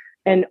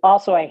 And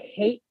also I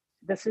hate,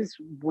 this is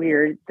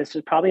weird. This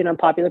is probably an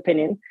unpopular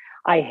opinion.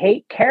 I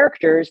hate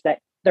characters that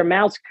their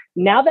mouths,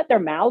 now that their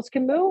mouths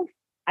can move,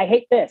 I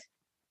hate this,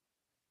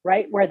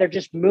 right? Where they're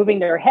just moving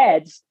their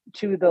heads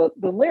to the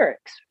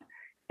lyrics.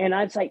 And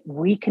I was like,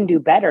 we can do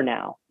better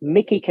now.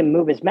 Mickey can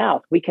move his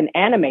mouth. We can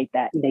animate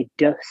that. And they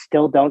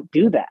still don't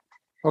do that.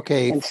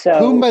 Okay. And so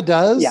Pumbaa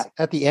does yeah.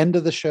 at the end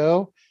of the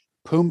show.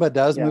 Pumbaa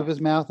does move his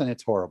mouth, and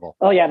it's horrible.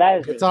 Oh, yeah, that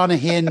is. It's on a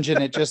hinge,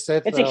 and it just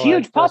sits. It's a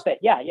huge puppet.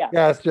 Yeah.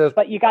 Yeah, it's just.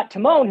 But you got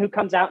Timon who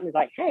comes out and is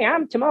like, hey,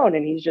 I'm Timon.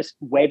 And he's just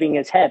waving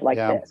his head like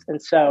this.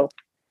 And so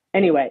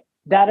anyway,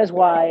 that is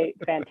why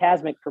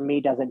Fantasmic for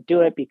me doesn't do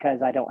it,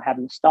 because I don't have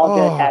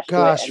nostalgia attached to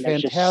it. And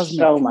there's just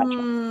so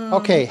much.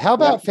 Okay, how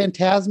about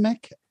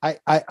Fantasmic? I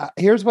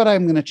here's what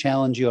I'm going to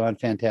challenge you on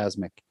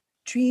Fantasmic.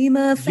 Dream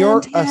a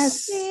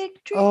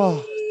fantastic dream.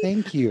 Oh,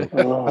 thank you.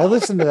 I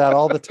listen to that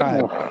all the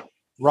time.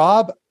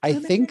 Rob, I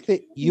think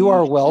that you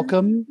are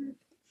welcome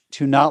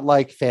to not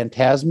like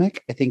Fantasmic.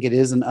 I think it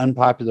is an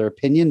unpopular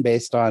opinion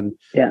based on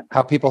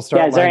how people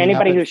start. Yeah, is there lining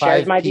up anybody at who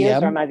shares 5 my views,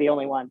 PM? or am I the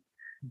only one?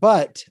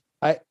 But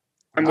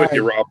I'm with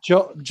you, Rob.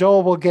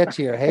 Joel will get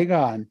you. Hang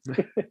on.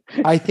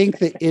 I think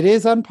that it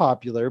is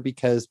unpopular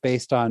because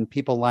based on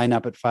people line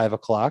up at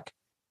 5:00.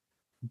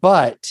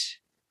 But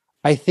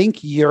I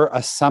think your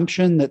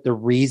assumption that the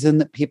reason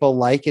that people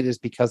like it is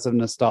because of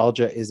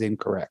nostalgia is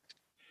incorrect.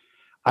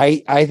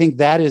 I think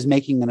that is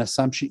making an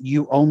assumption.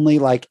 You only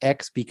like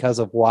X because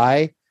of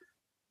Y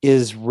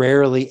is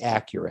rarely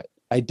accurate.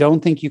 I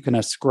don't think you can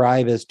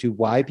ascribe as to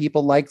why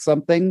people like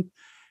something,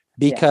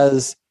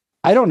 because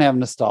I don't have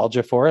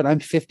nostalgia for it. I'm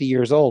 50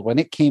 years old. When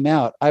it came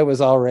out, I was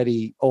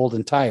already old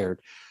and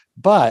tired,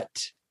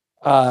 but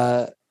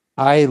I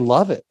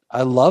love it.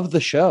 I love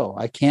the show.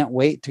 I can't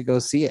wait to go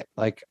see it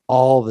like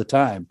all the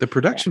time. The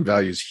production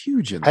value is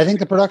huge. I think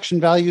the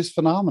production value is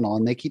phenomenal,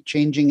 and they keep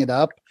changing it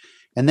up.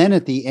 And then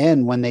at the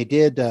end, when they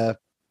did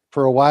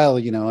for a while,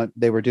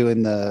 they were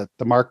doing the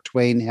Mark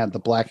Twain had the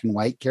black and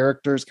white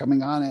characters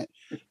coming on it.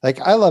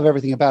 Like, I love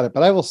everything about it,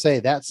 but I will say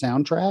that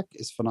soundtrack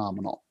is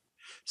phenomenal.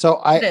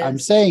 So I'm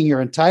saying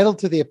you're entitled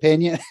to the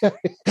opinion,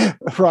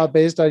 Rob,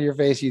 based on your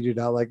face, you do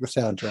not like the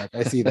soundtrack.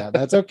 I see that.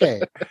 That's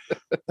okay.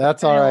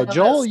 That's all right.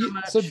 Joel,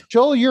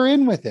 Joel, you're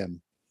in with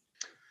him.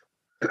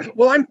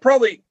 Well, I'm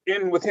probably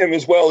in with him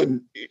as well,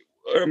 and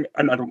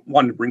I don't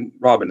want to bring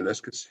Rob into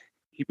this because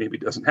he maybe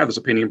doesn't have his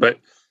opinion, but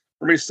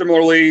for me,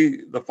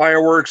 similarly, the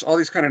fireworks, all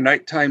these kind of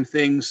nighttime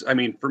things. I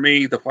mean, for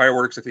me, the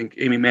fireworks, I think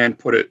Amy Mann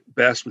put it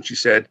best when she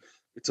said,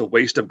 it's a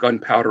waste of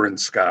gunpowder in the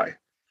sky.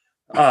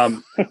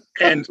 And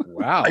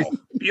Wow. I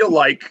feel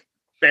like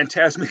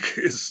Phantasmic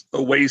is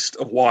a waste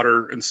of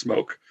water and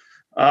smoke.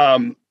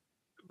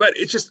 But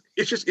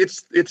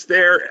it's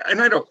there.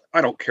 And I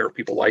don't care if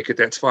people like it.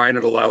 That's fine.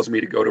 It allows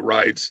me to go to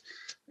rides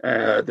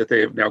that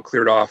they have now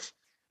cleared off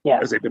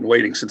as they've been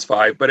waiting since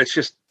 5. But it's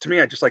just, to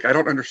me, I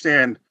don't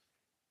understand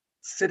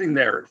sitting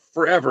there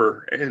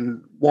forever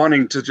and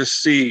wanting to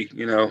just see,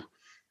 the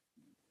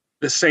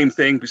same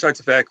thing, besides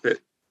the fact that,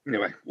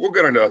 anyway, we'll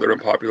get into other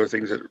unpopular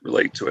things that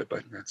relate to it,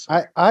 but that's...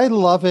 I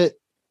love it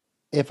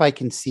if I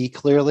can see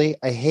clearly.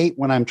 I hate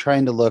when I'm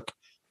trying to look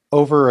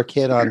over a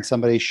kid on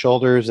somebody's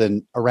shoulders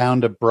and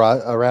around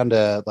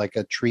a like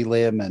a tree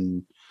limb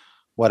and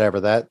whatever.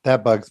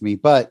 That bugs me.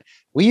 But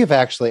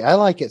I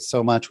like it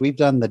so much. We've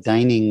done the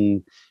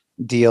dining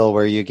deal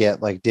where you get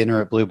like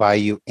dinner at Blue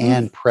Bayou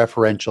and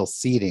preferential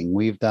seating.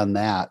 We've done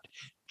that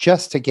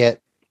just to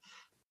get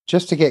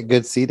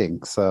good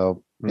seating.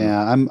 So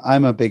yeah,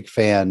 I'm a big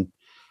fan.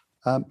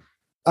 I'm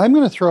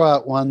going to throw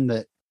out one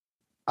that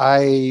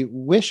I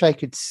wish I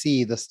could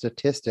see the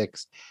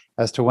statistics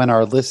as to when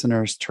our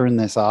listeners turn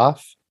this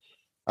off.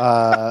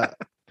 But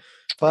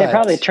they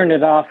probably turned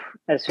it off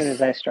as soon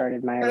as I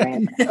started my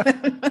rant.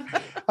 And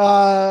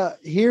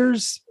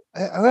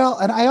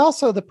I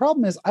also, the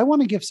problem is I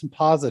want to give some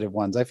positive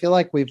ones. I feel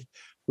like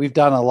we've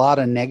done a lot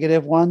of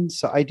negative ones.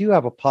 So I do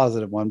have a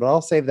positive one, but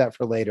I'll save that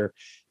for later,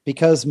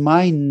 because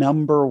my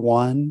number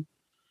one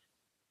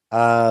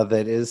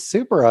that is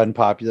super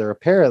unpopular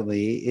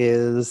apparently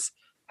is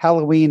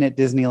Halloween at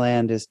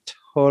Disneyland is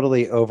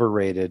totally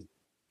overrated.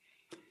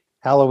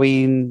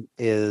 Halloween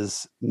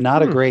is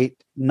not a great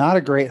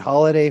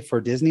holiday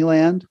for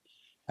Disneyland.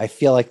 I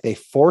feel like they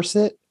force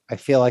it. I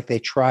feel like they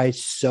try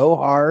so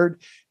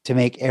hard to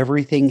make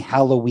everything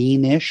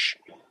Halloween-ish,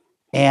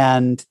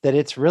 and that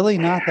it's really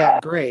not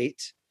that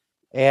great.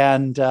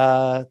 And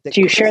do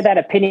you share that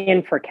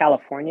opinion for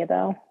California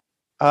though?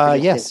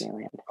 Yes.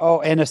 Disneyland?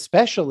 Oh, and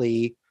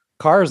especially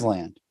Cars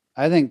Land.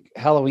 I think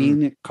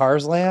Halloween at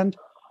Cars Land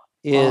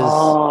is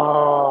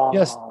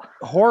just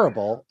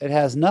horrible. It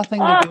has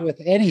nothing to do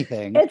with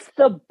anything. It's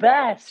the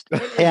best.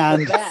 It's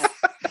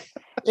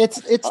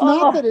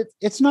not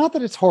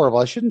that it's horrible.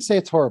 I shouldn't say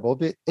it's horrible,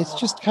 but it's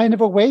just kind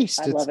of a waste.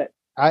 I love it.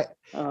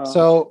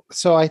 So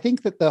I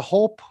think that the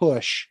whole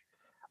push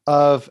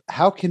of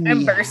how can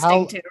we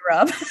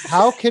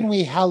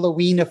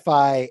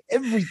Halloweenify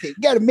everything?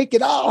 Got to make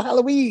it all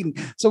Halloween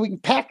so we can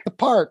pack the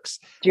parks.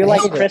 Do you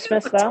like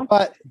Christmas though?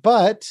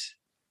 But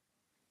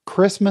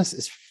Christmas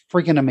is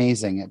freaking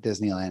amazing at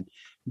Disneyland.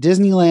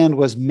 Disneyland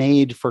was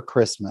made for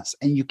Christmas,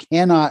 and you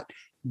cannot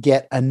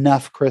get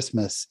enough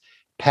Christmas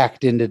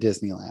packed into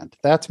Disneyland.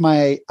 That's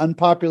my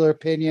unpopular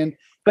opinion.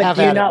 But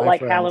do you not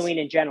like Halloween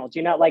in general? Do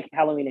you not like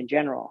Halloween in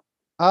general?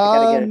 I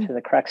gotta get into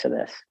the crux of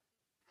this.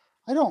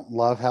 I don't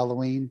love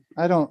Halloween.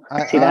 See,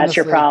 that's honestly,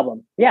 your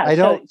problem.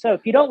 Yeah. So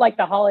if you don't like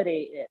the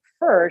holiday at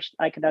first,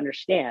 I could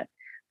understand.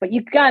 But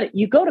you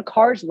go to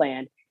Cars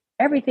Land,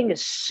 everything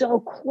is so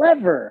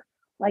clever.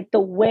 Like the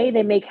way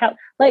they make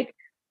like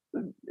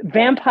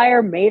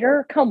Vampire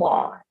Mater, come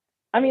on.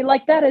 I mean,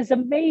 like that is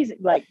amazing.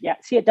 Like, yeah,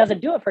 see, it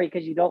doesn't do it for you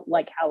because you don't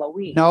like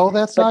Halloween. No,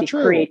 that's not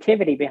true.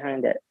 Creativity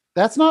behind it.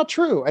 That's not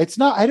true. It's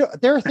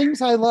not. There are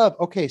things I love.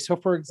 Okay, so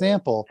for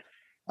example,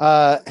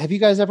 have you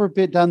guys ever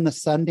done the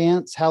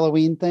Sundance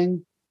Halloween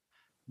thing?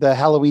 The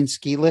Halloween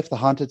ski lift, the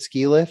haunted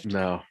ski lift?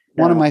 No.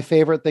 One of my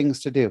favorite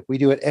things to do. We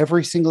do it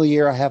every single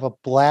year. I have a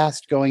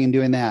blast going and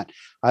doing that.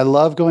 I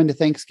love going to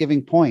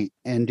Thanksgiving Point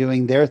and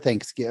doing their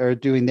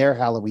doing their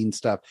Halloween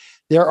stuff.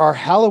 There are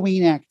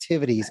Halloween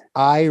activities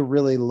I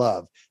really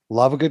love.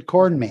 Love a good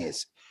corn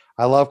maze.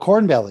 I love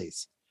corn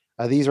bellies.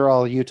 These are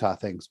all Utah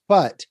things,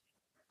 but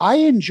I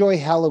enjoy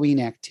Halloween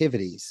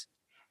activities.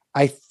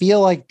 I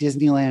feel like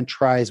Disneyland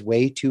tries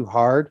way too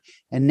hard.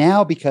 And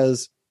now,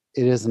 because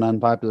it is an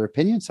unpopular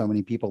opinion, so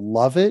many people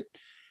love it.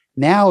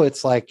 Now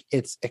it's like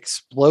it's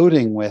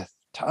exploding with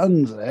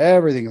tons of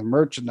everything,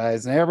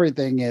 merchandise, and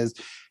everything is,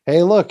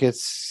 hey, look,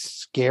 it's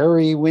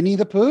scary Winnie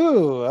the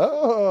Pooh.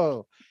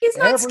 Oh, he's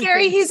not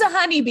scary. He's a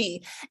honeybee.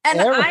 And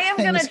I am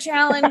going to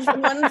challenge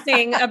one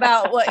thing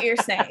about what you're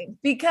saying,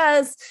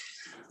 because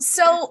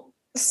so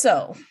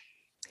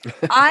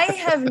I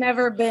have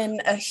never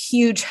been a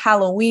huge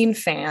Halloween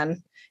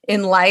fan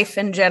in life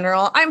in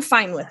general. I'm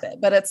fine with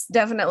it, but it's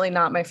definitely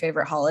not my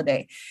favorite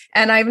holiday.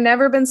 And I've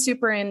never been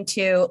super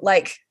into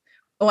like,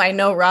 I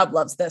know Rob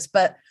loves this,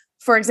 but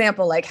for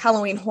example, like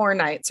Halloween Horror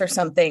Nights or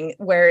something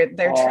where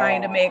they're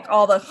trying to make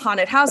all the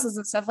haunted houses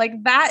and stuff like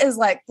that is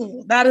like,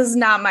 that is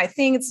not my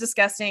thing. It's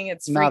disgusting.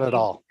 It's freaky. Not at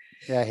all.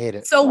 Yeah, I hate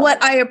it. So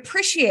what I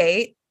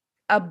appreciate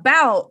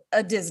about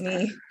a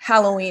Disney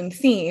Halloween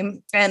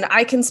theme, and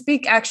I can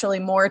speak actually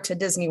more to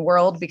Disney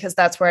World because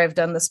that's where I've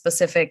done the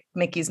specific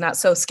Mickey's Not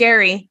So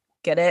Scary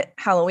get it?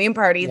 Halloween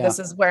party. Yeah. This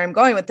is where I'm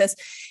going with this.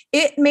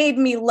 It made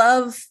me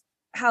love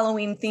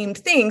Halloween themed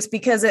things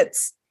because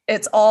it's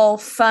all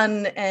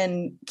fun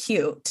and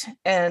cute.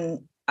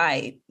 And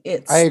I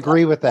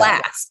agree with that.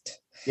 Blast.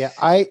 Yeah.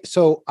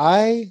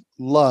 I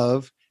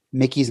love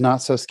Mickey's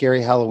Not So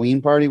Scary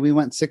Halloween Party. We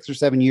went 6 or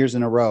 7 years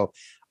in a row.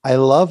 I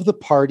love the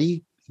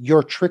party.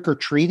 Your trick or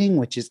treating,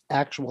 which is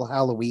actual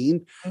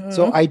Halloween. Mm-hmm.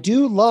 So I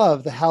do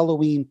love the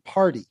Halloween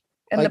party.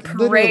 And like, the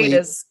parade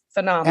is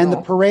phenomenal. And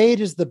the parade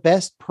is the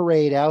best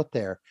parade out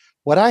there.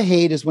 What I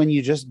hate is when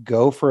you just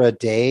go for a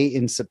day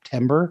in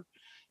September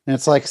and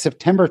it's like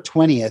September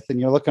 20th and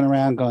you're looking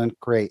around going,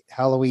 great,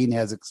 Halloween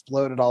has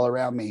exploded all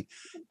around me.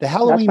 The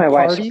Halloween That's my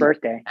party, wife's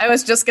birthday. I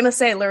was just going to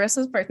say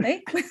Larissa's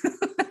birthday.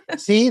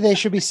 See, they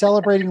should be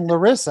celebrating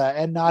Larissa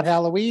and not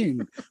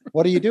Halloween.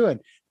 What are you doing?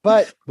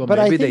 But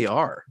maybe they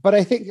are. But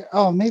I think,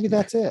 maybe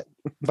that's it.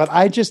 But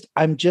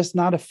I'm just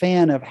not a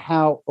fan of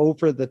how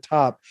over the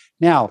top.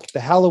 Now, the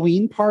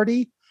Halloween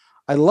party,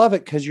 I love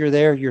it because you're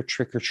there, you're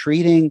trick or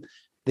treating.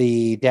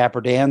 The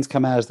Dapper Dans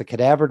come out as the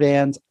Cadaver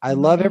Dans. I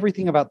love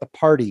everything about the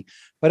party.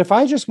 But if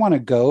I just want to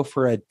go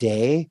for a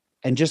day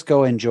and just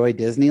go enjoy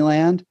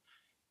Disneyland,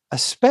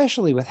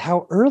 especially with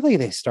how early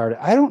they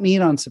started, I don't need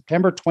on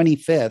September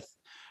 25th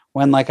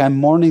when like I'm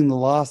mourning the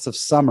loss of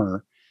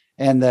summer.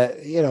 And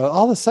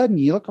all of a sudden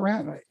you look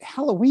around,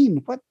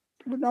 Halloween, what,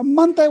 a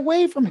month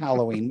away from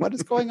Halloween. What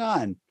is going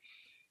on?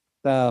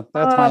 That's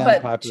my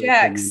unpopular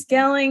Jack, opinion.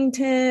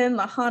 Skellington,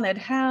 the haunted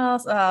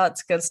house. Oh,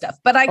 it's good stuff.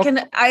 But I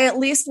at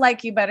least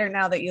like you better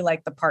now that you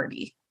like the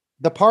party.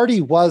 The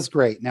party was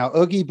great. Now,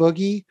 Oogie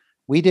Boogie,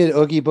 we did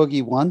Oogie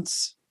Boogie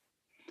once.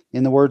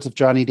 In the words of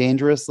Johnny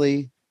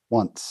Dangerously,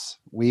 once.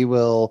 We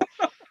will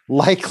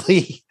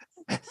likely...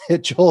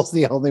 Joel's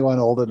the only one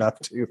old enough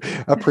to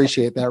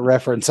appreciate that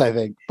reference, I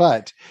think.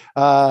 But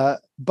I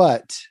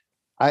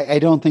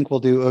don't think we'll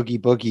do Oogie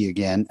Boogie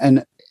again.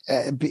 And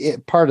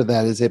part of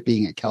that is it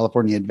being a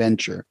California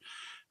Adventure.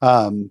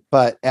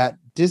 But at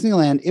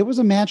Disneyland, it was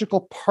a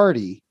magical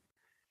party,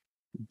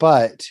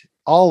 but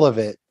all of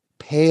it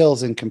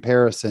pales in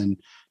comparison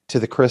to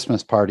the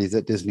Christmas parties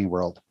at Disney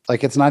World.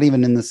 Like it's not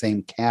even in the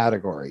same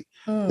category.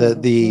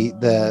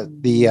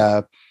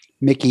 The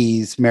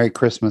Mickey's Merry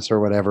Christmas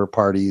or whatever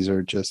parties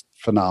are just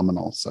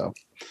phenomenal. So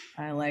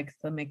I like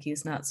the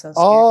Mickey's Not So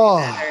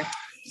Scary better.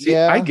 See,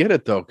 yeah. I get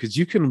it though, because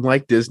you can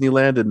like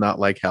Disneyland and not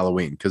like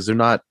Halloween because they're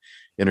not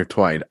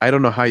intertwined. I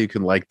don't know how you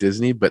can like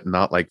Disney but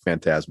not like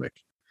Fantasmic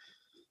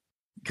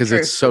because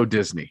it's so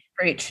Disney.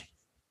 Preach.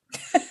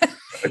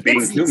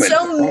 It's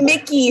so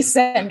Mickey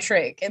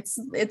centric. It's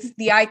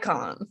the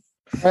icon.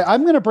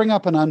 I'm going to bring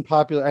up an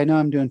unpopular. I know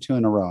I'm doing 2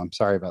 in a row. I'm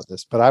sorry about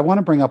this, but I want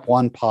to bring up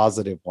one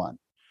positive one.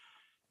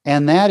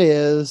 And that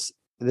is,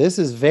 this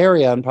is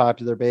very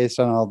unpopular based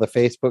on all the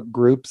Facebook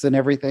groups and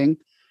everything.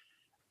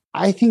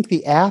 I think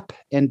the app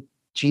and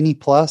Genie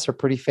Plus are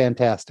pretty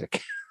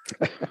fantastic.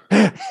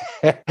 And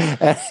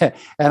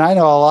I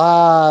know a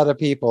lot of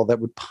people that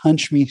would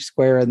punch me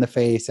square in the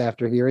face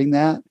after hearing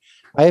that.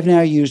 I have now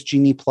used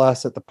Genie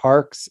Plus at the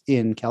parks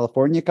in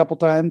California a couple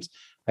times.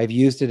 I've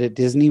used it at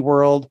Disney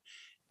World.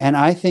 And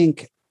I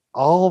think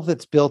all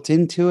that's built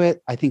into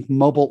it. I think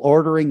mobile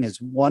ordering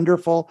is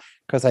wonderful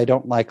because I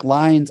don't like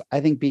lines.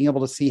 I think being able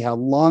to see how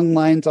long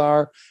lines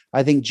are.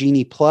 I think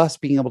Genie Plus,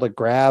 being able to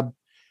grab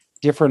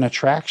different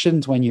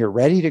attractions when you're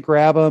ready to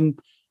grab them.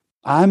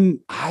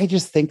 I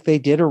just think they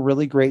did a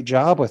really great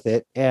job with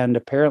it. And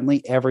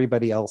apparently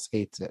everybody else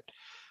hates it.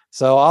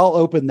 So I'll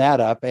open that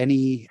up.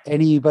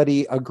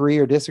 Anybody agree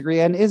or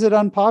disagree? And is it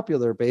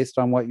unpopular based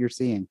on what you're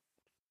seeing?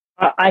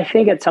 I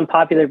think it's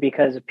unpopular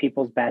because of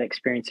people's bad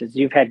experiences.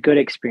 You've had good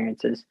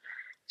experiences.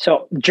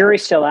 So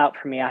jury's still out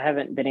for me. I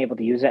haven't been able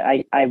to use it.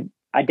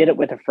 I did it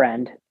with a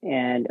friend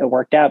and it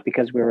worked out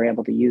because we were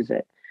able to use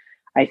it.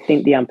 I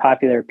think the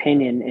unpopular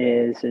opinion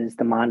is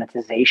the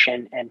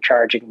monetization and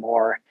charging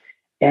more.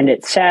 And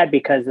it's sad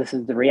because this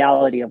is the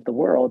reality of the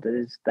world,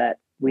 is that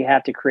we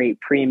have to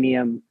create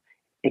premium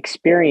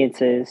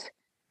experiences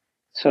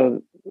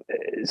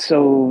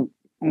so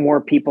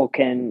more people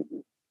can,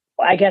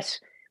 I guess,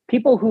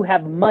 people who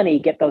have money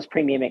get those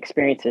premium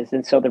experiences.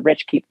 And so the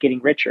rich keep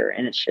getting richer.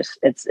 And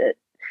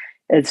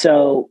and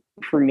so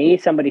for me,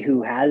 somebody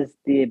who has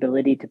the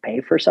ability to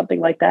pay for something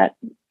like that,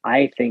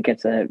 I think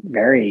it's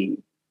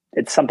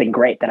something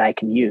great that I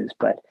can use,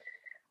 but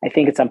I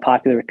think it's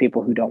unpopular with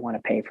people who don't want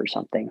to pay for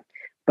something.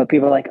 But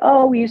people are like,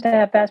 oh, we used to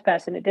have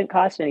FastPass and it didn't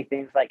cost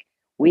anything. It's like,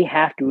 we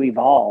have to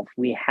evolve.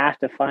 We have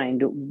to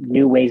find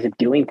new ways of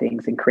doing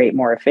things and create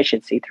more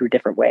efficiency through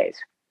different ways.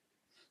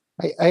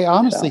 I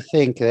honestly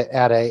think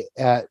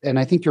that and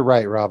I think you're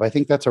right, Rob. I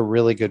think that's a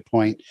really good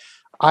point.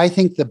 I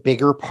think the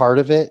bigger part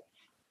of it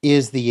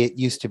is it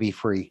used to be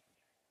free,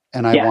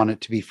 and I want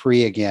it to be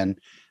free again.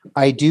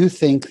 I do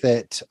think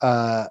that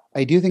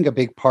a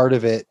big part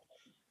of it.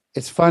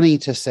 It's funny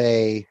to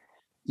say,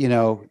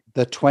 the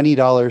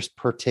 $20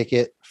 per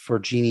ticket for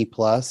Genie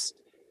Plus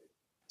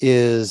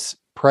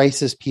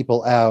prices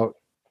people out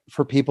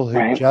for people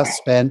who just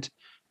spent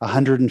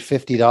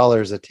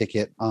 $150 a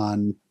ticket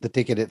on the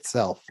ticket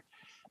itself.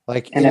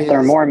 And if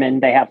they're Mormon,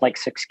 they have like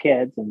 6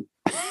 kids. And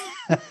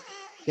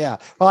yeah,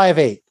 well, I have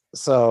 8,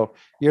 so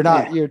you're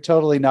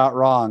totally not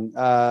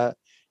wrong.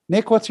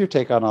 Nick, what's your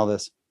take on all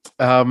this?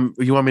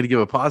 You want me to give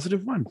a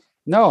positive one?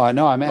 No, I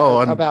know.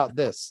 About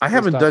this. I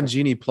haven't done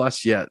Genie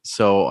Plus yet,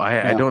 so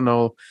I don't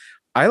know.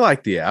 I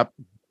like the app.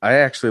 I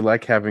actually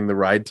like having the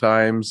ride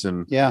times,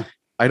 and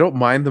I don't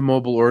mind the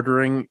mobile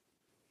ordering.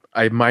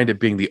 I mind it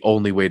being the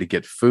only way to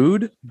get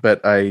food, but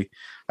I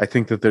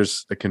think that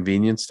there's a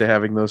convenience to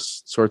having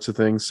those sorts of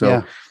things.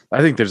 So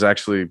I think there's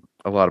actually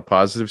a lot of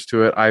positives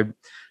to it. I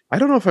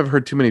don't know if I've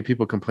heard too many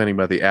people complaining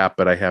about the app,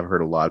 but I have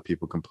heard a lot of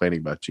people complaining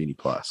about Genie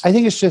Plus. I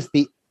think it's just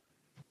the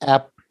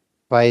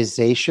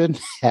appetization.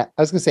 I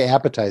was going to say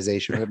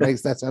appetization, but it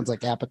makes that sounds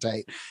like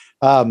appetite.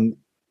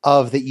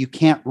 Of that you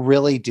can't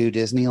really do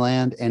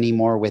Disneyland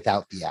anymore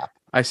without the app.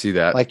 I see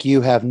that. Like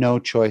you have no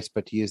choice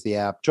but to use the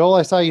app. Joel,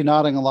 I saw you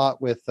nodding a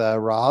lot with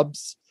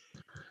Rob's.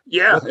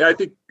 Yeah, I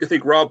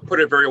think Rob put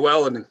it very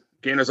well. And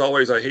again, as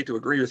always, I hate to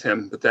agree with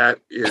him, but that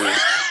is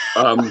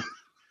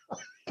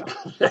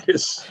that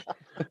is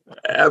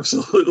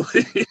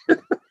absolutely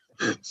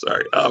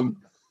sorry.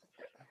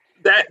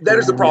 That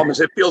is the problem. Is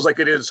it feels like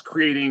it is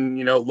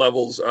creating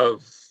levels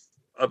of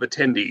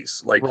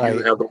attendees. Like you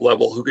have the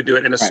level who could do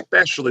it, and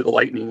especially the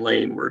lightning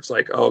lane where it's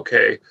like,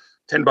 okay,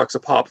 $10 a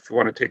pop if you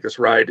want to take this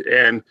ride.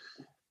 And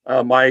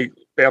my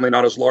family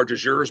not as large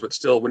as yours, but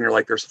still, when you're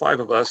like, there's 5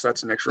 of us,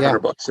 that's an extra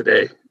 $100 a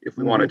day if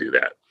we want to do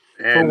that.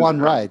 And, for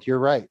one ride, you're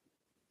right.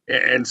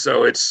 And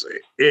so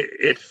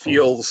it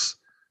feels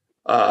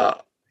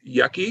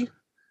yucky.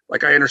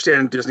 Like I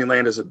understand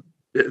Disneyland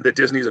that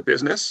Disney's a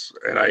business,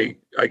 and I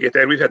get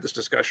that. We've had this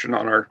discussion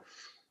on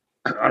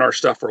our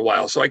stuff for a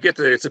while, so I get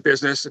that it's a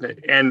business,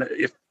 and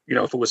if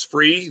if it was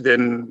free,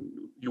 then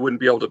you wouldn't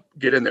be able to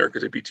get in there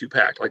because it'd be too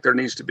packed. Like there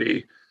needs to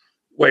be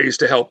ways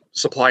to help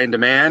supply and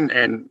demand,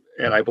 and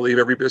I believe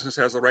every business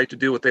has the right to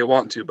do what they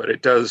want to, but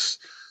it does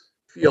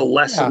feel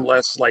less and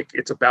less like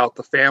it's about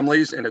the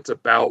families and it's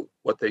about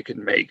what they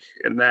can make,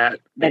 and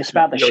it's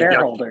about the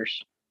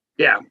shareholders.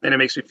 Yeah, and it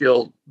makes me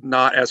feel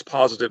not as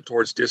positive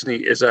towards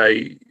Disney as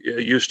I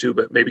used to,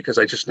 but maybe because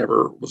I just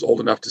never was old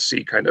enough to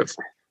see kind of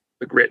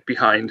the grit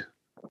behind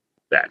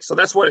that. So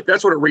that's what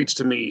it reads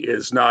to me,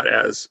 is not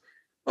as,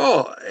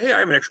 oh, hey, I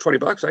have an extra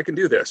 $20, I can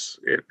do this.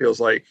 It feels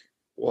like,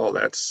 well,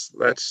 that's.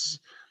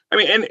 I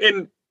mean,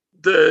 and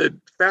the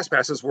fast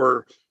passes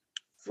were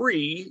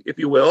free, if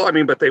you will. I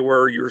mean, but you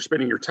were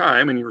spending your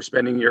time, and you were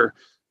spending your,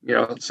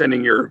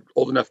 sending your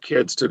old enough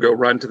kids to go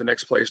run to the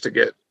next place to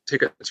get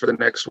tickets for the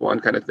next one,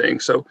 kind of thing.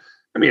 So,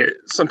 I mean,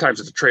 sometimes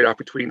it's a trade-off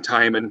between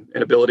time and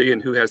ability,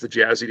 and who has the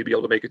jazzy to be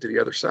able to make it to the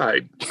other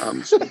side.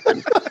 So you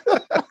can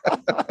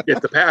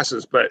get the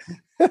passes, but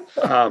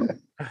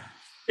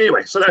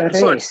anyway, so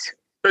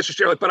that's just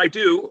generally. But I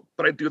do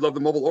love the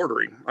mobile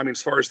ordering. I mean,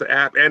 as far as the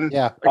app, and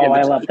again,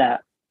 I love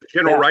that.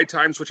 General ride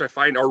times, which I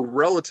find are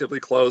relatively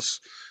close.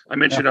 I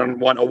mentioned on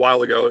one a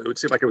while ago. It would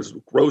seem like it was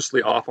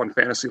grossly off on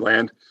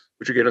Fantasyland,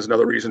 which again is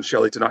another reason,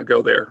 Shelley, to not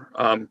go there.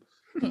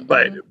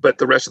 But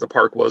the rest of the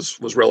park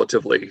was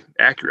relatively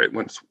accurate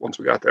once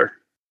we got there.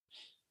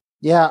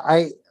 Yeah,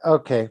 I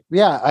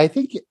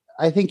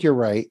think you're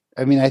right.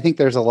 I mean, I think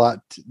there's a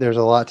lot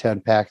to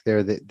unpack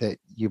there that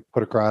you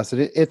put across.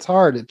 It's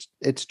hard.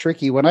 It's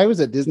tricky. When I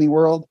was at Disney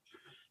World,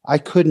 I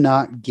could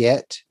not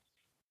get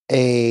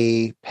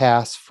a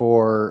pass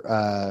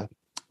for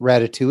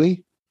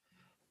Ratatouille,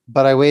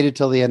 but I waited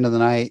till the end of the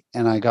night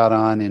and I got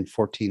on in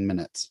 14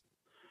 minutes.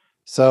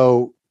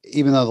 So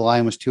even though the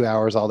line was 2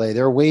 hours all day,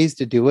 there are ways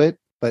to do it,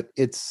 but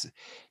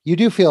you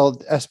do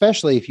feel,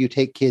 especially if you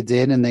take kids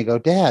in and they go,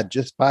 Dad,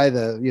 just buy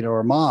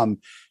or Mom,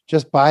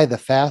 just buy the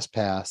fast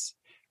pass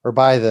or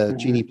buy the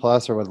Genie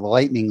Plus or with the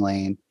lightning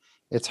lane.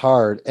 It's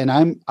hard. And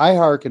I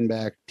hearken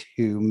back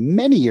to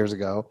many years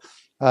ago.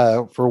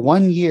 For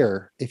 1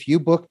 year, if you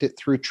booked it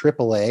through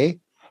AAA,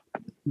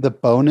 the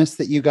bonus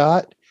that you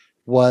got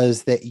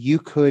was that you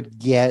could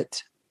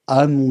get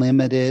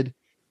unlimited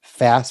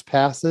fast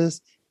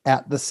passes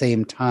at the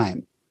same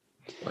time.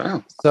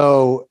 Wow.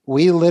 So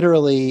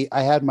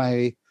I had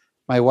my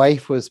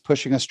wife was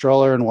pushing a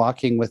stroller and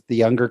walking with the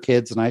younger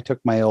kids, and I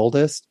took my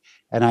oldest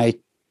and I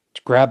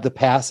grabbed the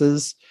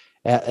passes.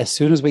 As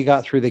soon as we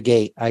got through the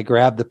gate, I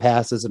grabbed the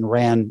passes and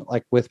ran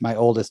like with my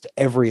oldest to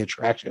every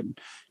attraction,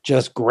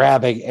 just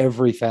grabbing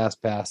every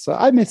fast pass. So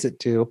I miss it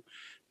too,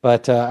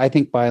 but I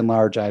think by and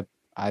large, I've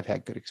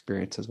had good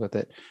experiences with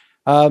it.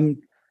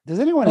 Does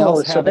anyone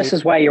else? So this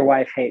is why your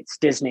wife hates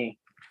Disney.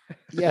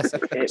 Yes.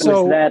 It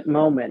was that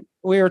moment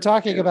we were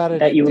talking about it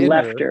that you dinner.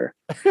 left her.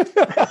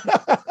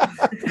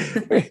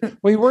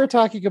 We were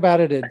talking about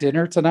it at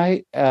dinner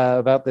tonight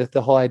about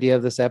the whole idea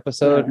of this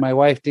episode. My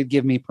wife did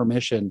give me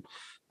permission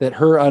that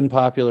her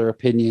unpopular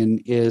opinion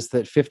is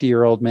that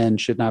 50-year-old men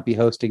should not be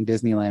hosting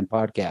Disneyland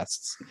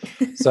podcasts.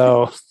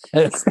 So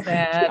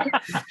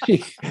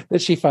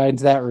she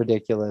finds that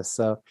ridiculous.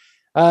 So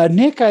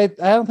Nick, I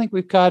don't think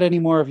we've got any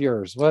more of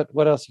yours.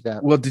 What else you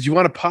got? Well, did you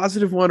want a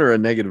positive one or a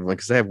negative one?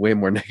 Because I have way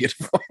more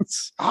negative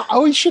ones.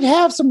 We should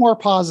have some more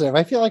positive.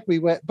 I feel like we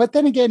went, but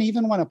then again,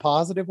 even when a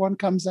positive one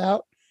comes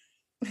out,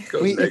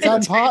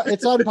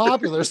 It's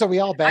unpopular, so we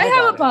all bag. I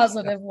have a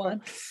positive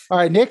one. All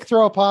right, Nick,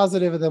 throw a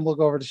positive, and then we'll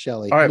go over to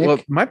Shelley. All right, Nick? well,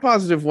 my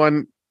positive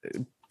one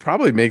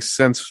probably makes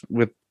sense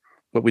with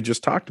what we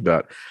just talked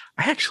about.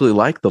 I actually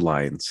like the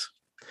lines.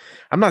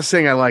 I'm not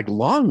saying I like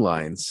long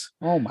lines.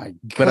 Oh my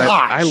god! But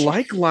I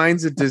like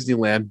lines at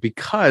Disneyland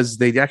because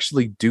they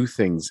actually do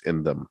things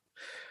in them.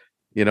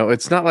 You know,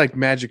 it's not like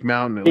Magic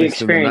Mountain, at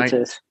least in the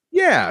 90s.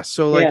 Yeah.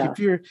 So like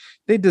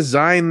they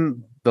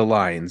design the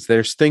lines,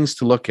 there's things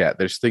to look at,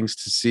 there's things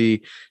to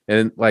see.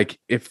 And like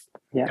if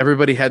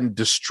everybody hadn't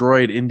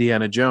destroyed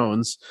Indiana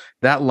Jones,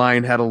 that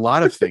line had a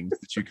lot of things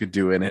that you could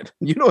do in it.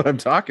 You know what I'm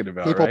talking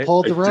about, People right?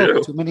 pulled the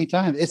rope too many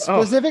times. It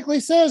specifically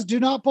says, do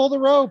not pull the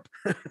rope.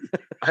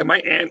 My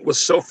aunt was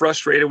so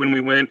frustrated when we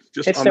went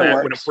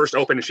when it first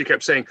opened, and she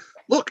kept saying,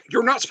 look,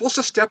 you're not supposed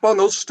to step on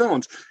those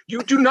stones.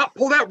 You do not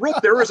pull that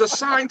rope. There is a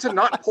sign to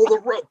not pull the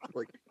rope.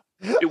 Like,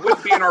 it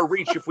wouldn't be in our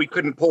reach if we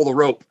couldn't pull the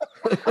rope.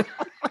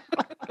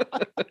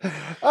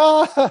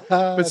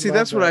 But see,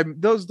 that's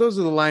what those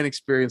are the line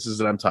experiences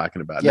that I'm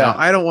talking about. Yeah. Now,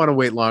 I don't want to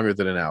wait longer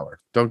than an hour.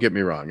 Don't get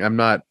me wrong. I'm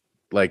not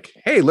like,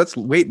 hey, let's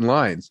wait in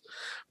lines.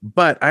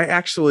 But I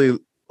actually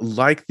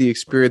like the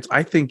experience.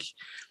 I think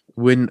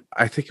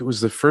it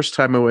was the first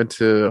time I went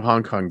to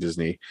Hong Kong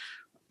Disney,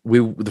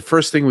 the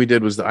first thing we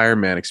did was the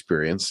Iron Man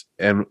experience,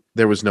 and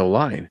there was no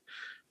line.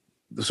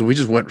 So we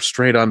just went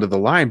straight onto the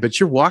line, but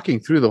you're walking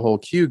through the whole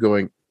queue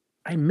going,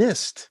 I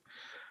missed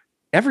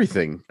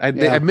everything. I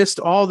missed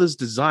all this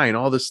design,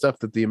 all this stuff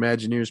that the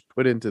Imagineers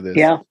put into this.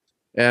 Yeah.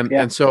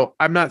 And so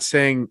I'm not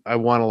saying I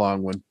want a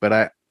long one, but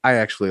I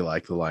actually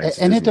like the lines.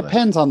 And it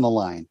depends on the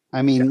line.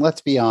 I mean, let's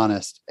be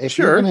honest. If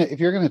you're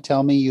gonna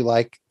tell me you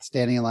like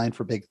standing in line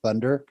for Big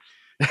Thunder,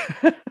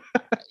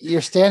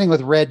 you're standing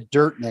with red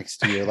dirt next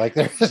to you. Like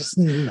there's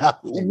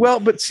nothing. Well,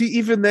 but see,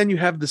 even then you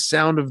have the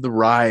sound of the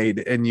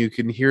ride, and you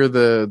can hear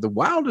the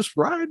wildest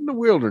ride in the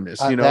wilderness,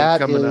 coming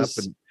up.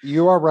 And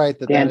you are right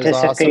that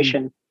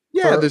anticipation. Is awesome.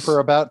 Yeah, for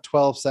about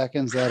 12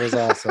 seconds, that is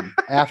awesome.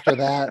 After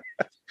that,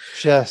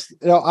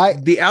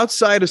 the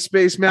outside of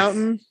Space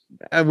Mountain,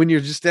 and when you're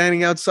just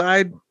standing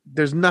outside,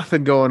 there's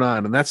nothing going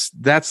on, and that's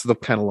the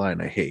kind of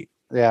line I hate.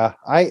 Yeah,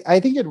 I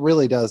think it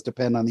really does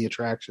depend on the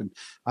attraction.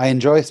 I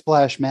enjoy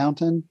Splash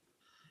Mountain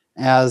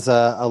as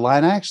a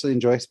line. I actually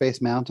enjoy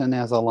Space Mountain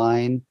as a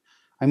line.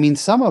 I mean,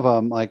 some of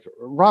them, like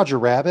Roger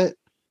Rabbit,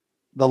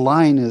 the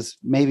line is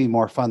maybe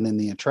more fun than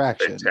the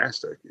attraction.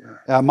 Fantastic,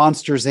 yeah.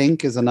 Monsters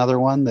Inc. is another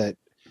one that,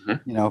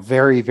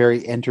 very,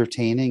 very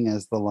entertaining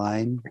as the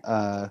line.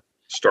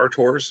 Star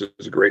Tours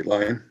is a great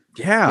line.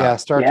 Yeah,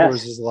 Star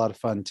Tours is a lot of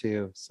fun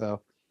too.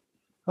 So,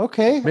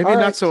 okay. Maybe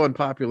not so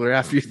unpopular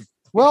after you...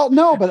 Well,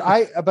 no, but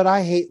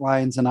I hate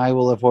lines, and I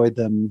will avoid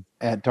them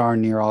at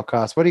darn near all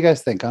costs. What do you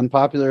guys think?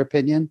 Unpopular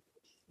opinion?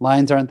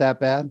 Lines aren't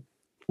that bad?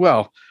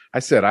 Well, I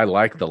said I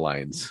like the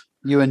lines.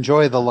 You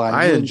enjoy the lines.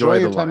 I enjoy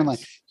your time in line.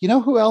 You know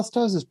who else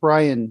does is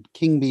Brian,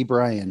 King B.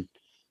 Brian.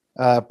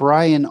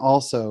 Brian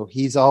also,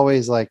 he's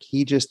always like,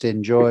 he just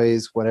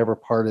enjoys whatever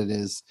part it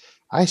is.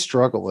 I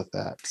struggle with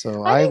that.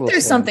 So I think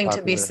there's something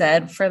to be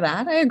said for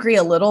that. I agree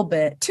a little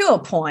bit to a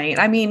point.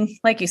 I mean,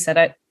 like you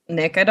said,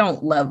 Nick, I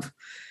don't love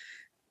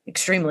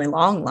extremely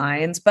long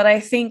lines, but I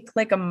think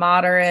like a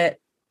moderate,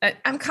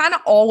 I'm kind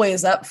of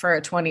always up for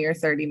a 20 or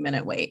 30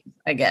 minute wait,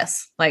 I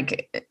guess.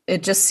 Like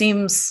it just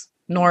seems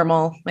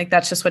normal. Like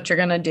that's just what you're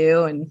going to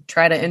do, and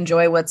try to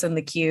enjoy what's in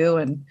the queue,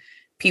 and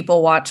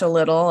people watch a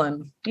little,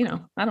 and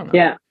I don't know.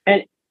 Yeah.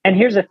 And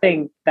here's the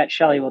thing that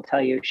Shelley will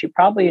tell you. She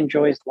probably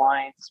enjoys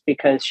lines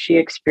because she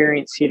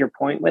experienced Cedar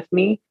Point with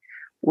me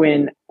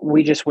when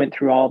we just went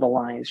through all the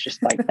lines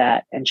just like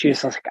that. And she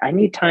was like, I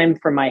need time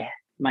for my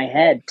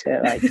head to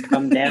like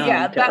come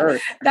down to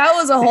earth. That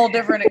was a whole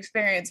different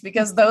experience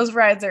because those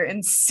rides are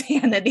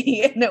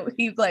insanity. And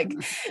we like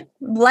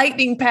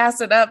lightning pass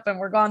it up and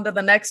we're gone to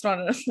the next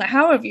one.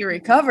 How have you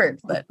recovered?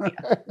 But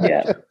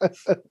yeah.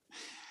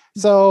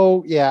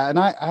 So yeah, and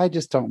I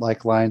just don't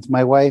like lines.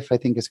 My wife, I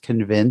think, is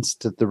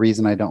convinced that the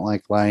reason I don't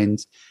like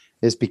lines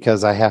is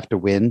because I have to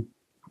win.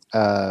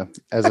 As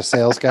a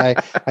sales guy,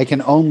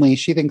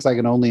 she thinks I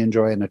can only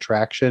enjoy an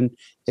attraction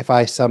if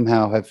I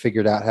somehow have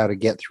figured out how to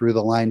get through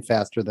the line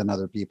faster than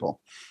other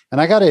people.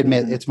 And I got to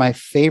admit, it's my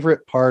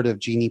favorite part of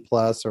Genie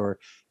Plus or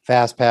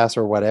Fast Pass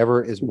or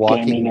whatever is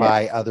walking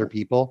by other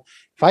people.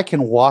 If I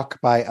can walk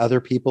by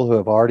other people who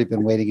have already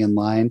been waiting in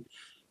line,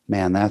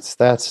 man, that's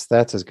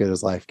as good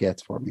as life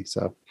gets for me.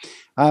 So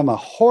I'm a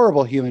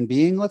horrible human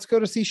being. Let's go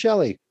to see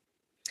Shelley.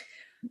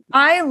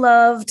 I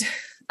loved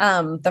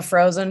the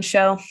Frozen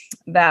show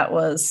that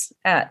was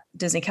at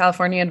Disney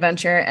California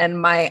Adventure.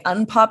 And my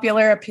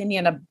unpopular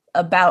opinion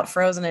about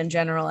Frozen in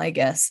general, I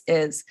guess,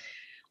 is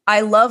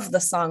I love the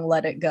song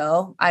Let It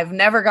Go. I've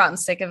never gotten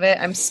sick of it.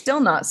 I'm still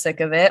not sick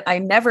of it. I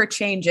never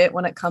change it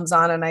when it comes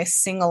on, and I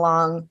sing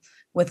along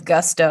with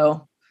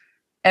gusto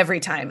every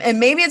time. And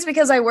maybe it's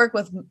because I work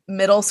with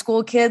middle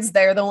school kids.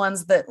 They're the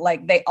ones that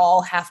like, they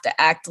all have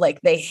to act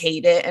like they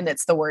hate it and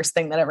it's the worst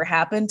thing that ever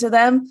happened to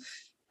them.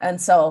 And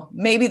so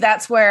maybe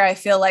that's where I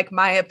feel like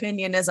my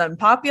opinion is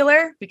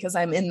unpopular because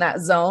I'm in that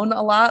zone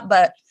a lot.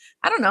 But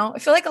I don't know. I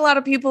feel like a lot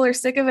of people are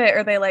sick of it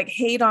or they like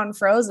hate on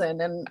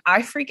Frozen, and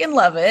I freaking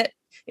love it.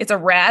 It's a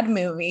rad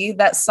movie.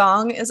 That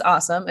song is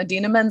awesome.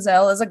 Idina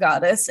Menzel is a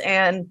goddess,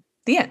 and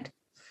the end.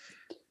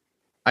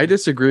 I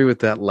disagree with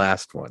that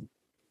last one.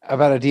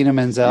 About Idina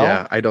Menzel?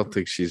 Yeah, I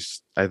think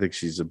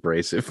she's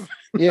abrasive.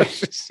 Yeah.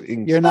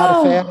 You're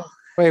not a fan?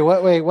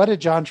 Wait, what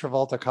did John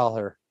Travolta call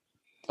her?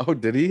 Oh,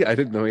 did he? I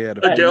didn't know he had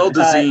a Adele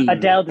Dazeem.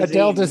 Adele Dazeem.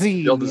 Adele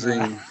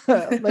Dazeem.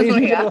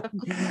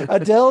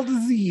 Adele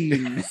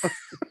Dazeem.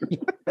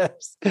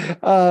 Yes.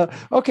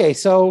 Okay,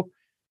 so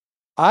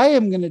I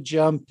am going to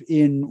jump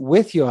in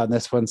with you on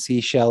this one, C.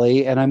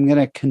 Shelley, and I'm going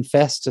to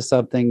confess to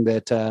something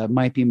that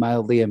might be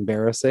mildly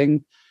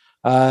embarrassing.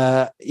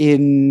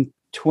 In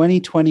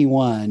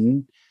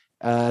 2021,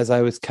 as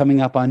I was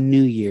coming up on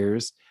New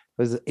Year's,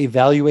 I was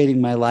evaluating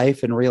my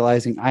life and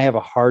realizing I have a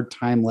hard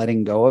time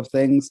letting go of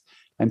things.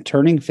 I'm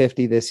turning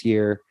 50 this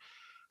year.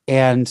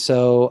 And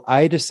so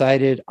I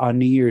decided on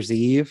New Year's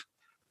Eve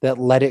that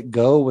Let It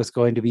Go was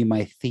going to be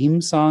my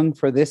theme song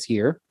for this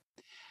year.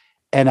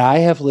 And I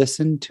have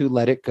listened to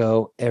Let It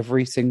Go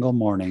every single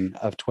morning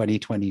of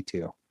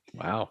 2022.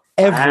 Wow.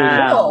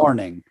 Every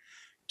morning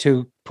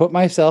to put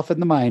myself in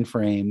the mind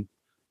frame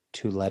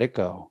to let it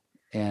go.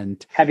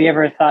 And have you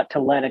ever thought to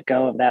let it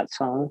go of that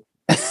song?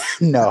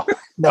 No,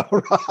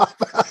 Rob.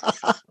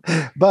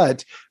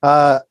 But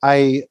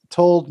I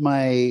told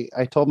my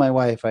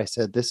wife, I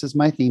said, this is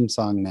my theme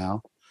song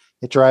now.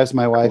 It drives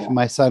my wife and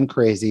my son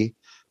crazy.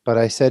 But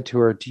I said to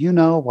her, do you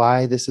know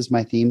why this is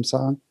my theme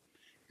song?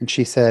 And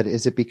she said,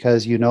 is it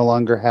because you no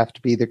longer have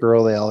to be the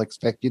girl they all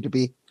expect you to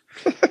be?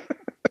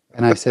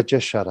 And I said,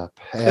 just shut up.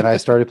 And I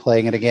started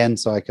playing it again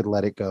so I could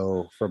let it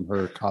go from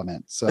her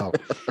comments. So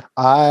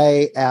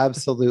I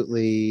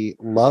absolutely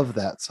love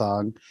that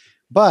song.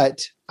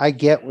 But I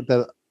get what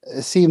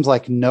it seems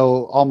like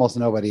almost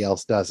nobody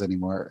else does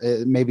anymore.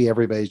 Maybe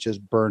everybody's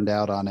just burned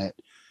out on it.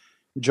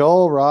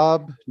 Joel,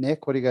 Rob,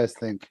 Nick, what do you guys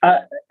think?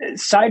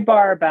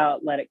 Sidebar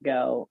about Let It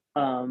Go.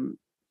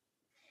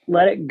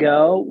 Let It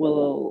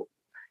Go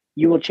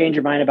you will change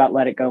your mind about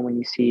Let It Go when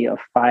you see a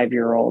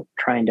 5-year-old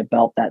trying to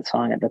belt that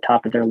song at the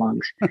top of their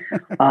lungs.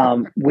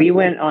 We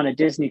went on a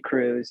Disney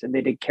cruise and they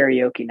did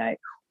karaoke night.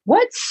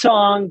 What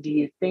song do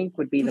you think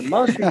would be the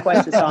most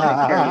requested song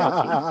at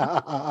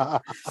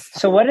karaoke?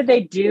 So what did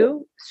they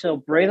do? So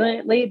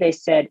brilliantly, they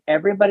said,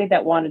 everybody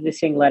that wanted to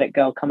sing Let It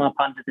Go, come up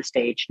onto the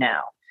stage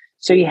now.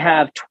 So you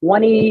have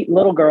 20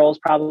 little girls,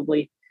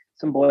 probably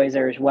some boys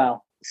there as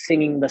well,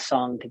 singing the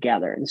song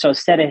together. And so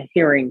instead of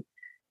hearing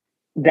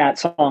that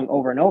song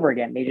over and over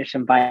again, they just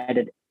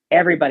invited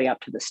everybody up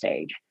to the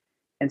stage.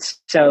 And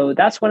so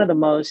that's one of the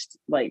most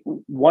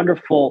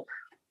wonderful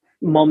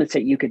moments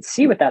that you could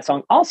see with that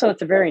song. Also,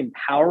 it's a very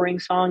empowering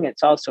song.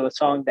 It's also a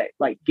song that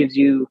gives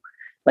you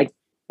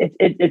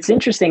it's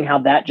interesting how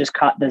that just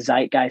caught the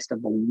zeitgeist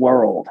of the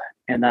world.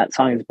 And that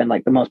song has been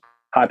the most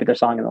popular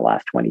song in the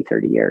last 20,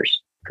 30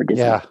 years for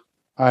Disney. Yeah,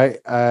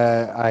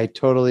 I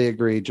totally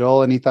agree.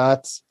 Joel, any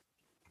thoughts?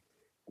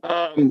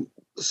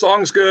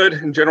 Song's good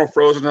in general.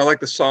 Frozen, I like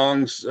the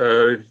songs.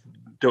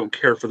 Don't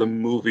care for the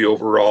movie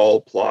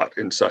overall plot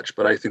and such,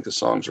 but I think the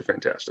songs are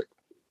fantastic.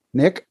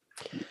 Nick?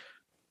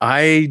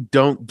 I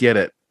don't get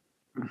it.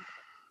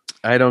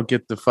 I don't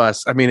get the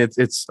fuss. I mean,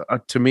 it's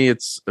to me,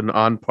 it's an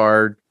on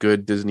par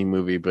good Disney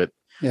movie, but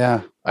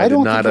yeah, I did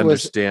not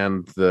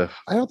understand the.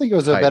 I don't think it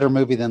was a better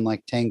movie than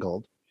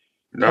Tangled.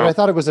 No, but I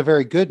thought it was a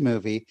very good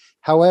movie.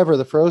 However,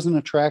 the Frozen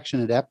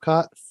attraction at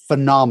Epcot,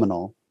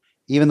 phenomenal.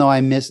 Even though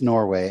I miss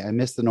Norway, I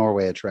miss the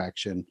Norway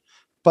attraction,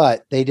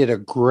 but they did a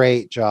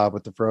great job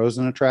with the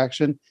Frozen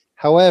attraction.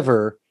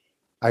 However,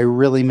 I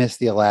really miss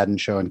the Aladdin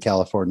show in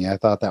California. I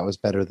thought that was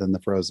better than the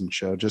Frozen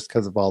show just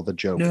because of all the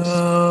jokes.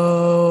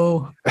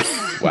 No.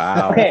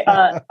 Wow. Okay.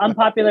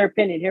 Unpopular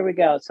opinion. Here we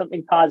go.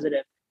 Something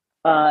positive.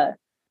 I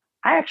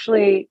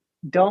actually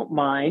don't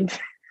mind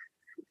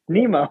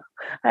Nemo.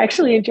 I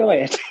actually enjoy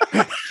it.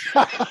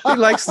 He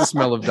likes the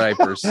smell of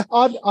diapers.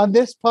 on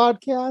this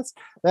podcast,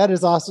 that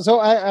is awesome. So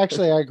I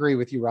agree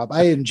with you, Rob.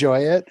 I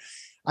enjoy it.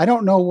 I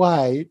don't know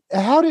why.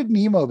 How did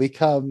Nemo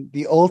become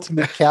the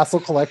ultimate Castle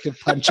Collective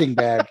punching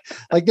bag?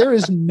 There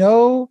is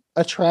no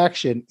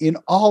attraction in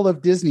all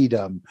of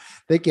Disneydom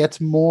that gets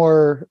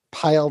more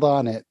piled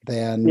on it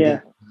than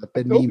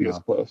Nemo.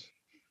 Close.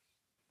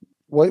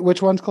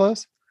 Which one's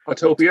close?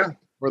 Autopia.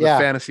 Or the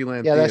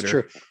Fantasyland Theater. Theater.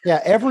 That's true. Yeah,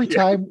 every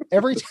time.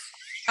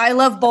 I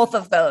love both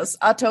of those,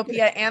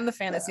 Autopia and the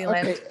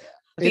Fantasyland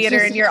Theater,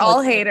 and you're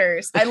all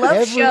haters. I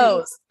love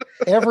shows.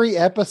 Every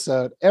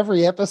episode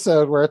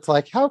where it's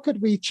how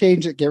could we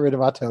change it? Get rid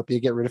of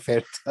Autopia, get rid of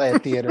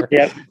Fantasyland Theater.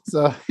 Yep.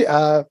 So,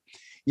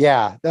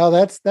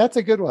 that's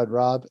a good one,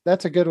 Rob.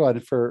 That's a good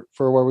one for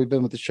where we've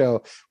been with the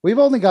show. We've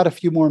only got a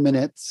few more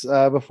minutes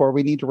before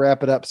we need to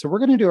wrap it up. So we're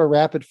going to do a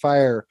rapid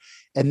fire,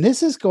 and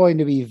this is going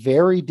to be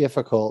very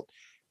difficult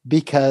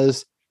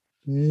because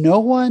no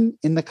one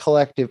in the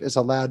collective is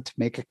allowed to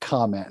make a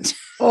comment.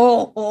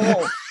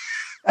 Oh.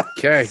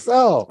 Okay.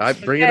 So I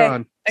bring it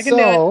on. I can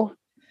do it.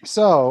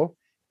 So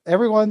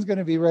everyone's going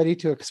to be ready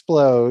to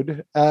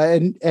explode.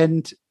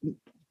 And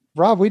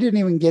Rob, we didn't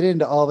even get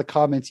into all the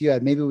comments you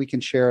had. Maybe we can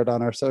share it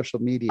on our social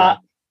media.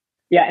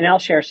 Yeah, and I'll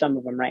share some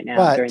of them right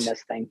now during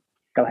this thing.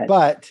 Go ahead.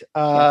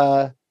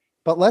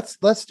 But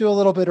let's do a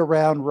little bit of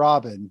round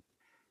robin.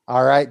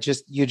 All right,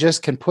 you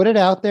just can put it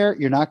out there.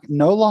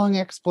 No long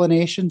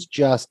explanations.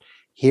 Just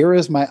here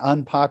is my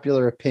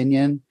unpopular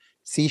opinion.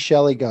 See,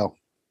 Shelley, go.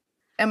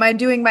 Am I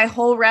doing my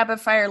whole rapid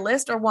fire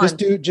list or one?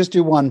 Just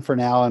do one for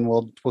now, and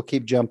we'll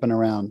keep jumping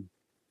around.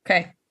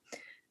 Okay.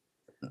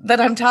 Then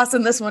I'm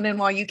tossing this one in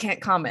while you can't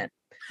comment.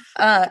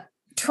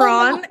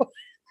 Tron.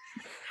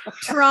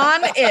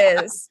 Tron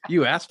is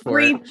you asked for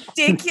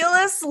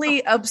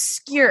ridiculously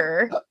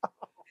obscure.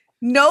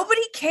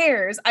 Nobody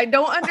cares. I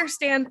don't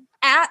understand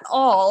at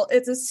all.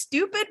 It's a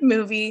stupid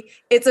movie.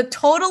 It's a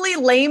totally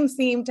lame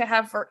theme to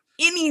have for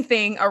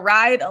anything, a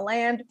ride, a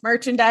land,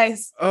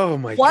 merchandise. Oh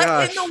my What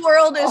gosh. in the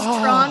world is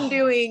Tron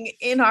doing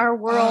in our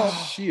world?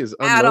 She is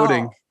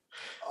unloading.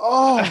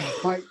 Oh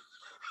my.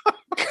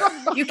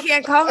 You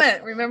can't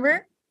comment,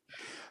 remember?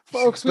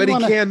 Folks, he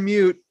can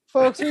mute.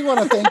 Folks, we want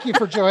to thank you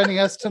for joining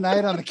us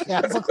tonight on the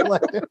Castle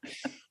Collective.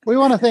 We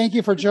want to thank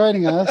you for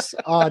joining us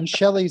on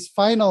Shelley's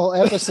final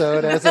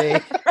episode as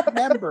a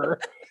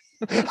member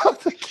of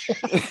the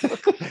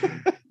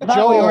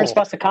Joel, we weren't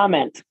supposed to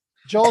comment.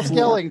 Joel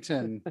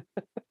Skellington.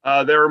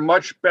 There are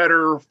much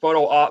better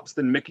photo ops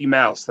than Mickey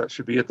Mouse. That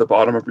should be at the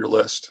bottom of your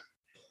list.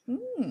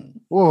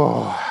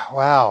 Whoa,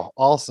 wow.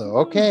 Also,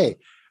 okay.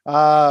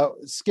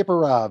 Skipper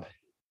Rob.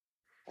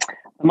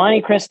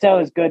 Monte Cristo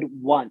is good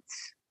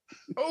once.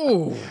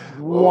 Oh,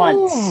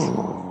 once.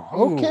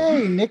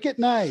 Okay, Nick at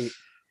Night.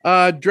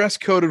 Dress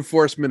code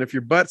enforcement. If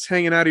your butt's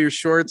hanging out of your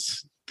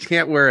shorts,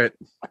 can't wear it.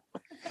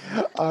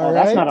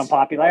 That's not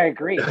unpopular. I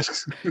agree.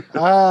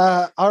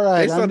 All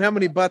right. Based on how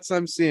many butts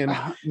I'm seeing,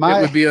 it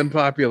would be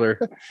unpopular.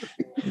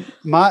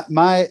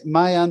 My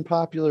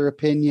unpopular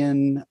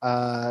opinion,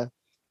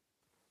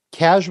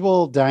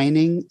 casual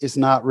dining is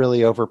not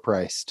really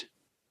overpriced.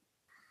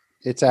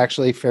 It's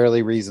actually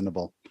fairly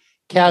reasonable.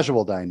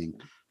 Casual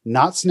dining,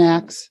 not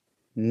snacks,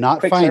 not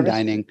quick fine service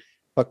dining,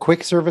 but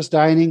quick service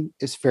dining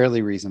is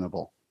fairly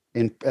reasonable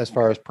as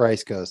far as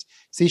price goes.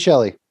 See,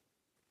 Shelley.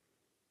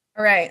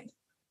 All right.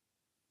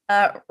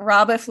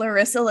 Rob, if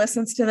Larissa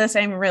listens to this,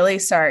 I'm really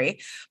sorry.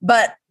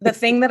 But the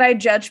thing that I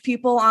judge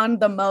people on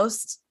the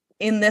most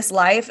in this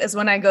life is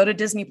when I go to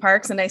Disney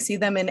parks and I see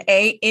them in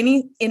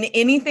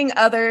anything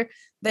other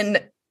than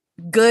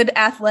good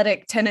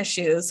athletic tennis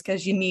shoes,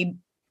 because you need,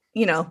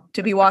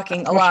 to be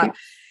walking a lot.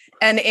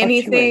 And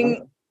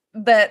anything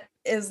that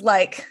is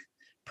like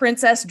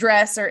princess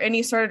dress or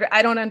any sort of,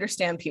 I don't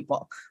understand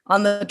people.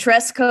 On the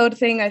dress code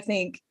thing, I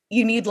think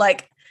you need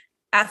like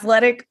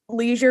athletic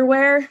leisure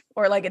wear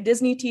or like a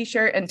Disney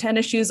t-shirt and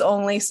tennis shoes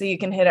only so you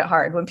can hit it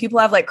hard. When people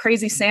have like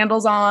crazy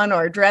sandals on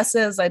or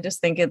dresses, I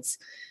just think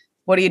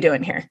what are you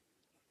doing here?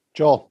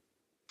 Joel.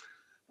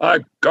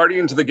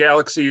 Guardians of the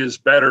Galaxy is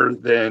better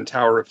than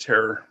Tower of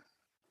Terror.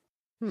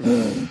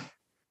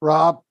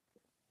 Rob.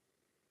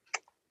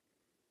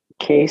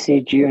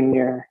 Casey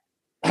Jr.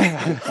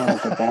 One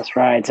of the best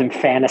rides in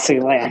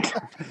Fantasyland.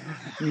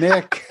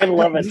 Nick. I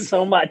love it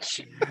so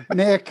much.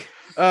 Nick.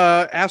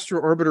 Astro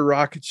Orbiter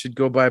rocket should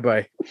go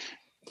bye-bye.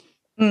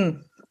 Okay.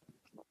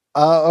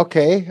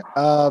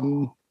 I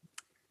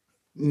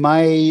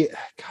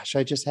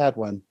just had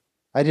one.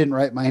 I didn't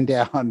write mine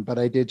down, but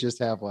I did just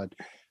have one.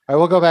 All right,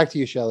 we'll go back to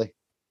you, Shelley.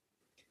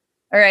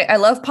 All right. I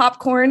love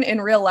popcorn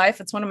in real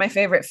life. It's one of my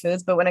favorite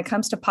foods, but when it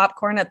comes to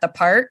popcorn at the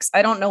parks,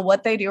 I don't know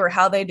what they do or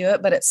how they do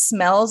it, but it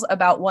smells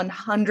about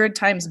 100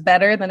 times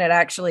better than it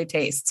actually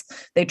tastes.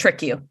 They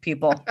trick you,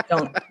 people.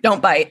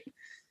 Don't bite.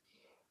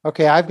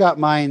 Okay, I've got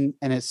mine,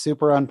 and it's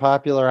super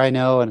unpopular, I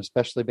know, and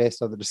especially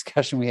based on the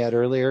discussion we had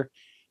earlier,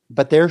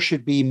 but there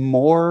should be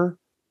more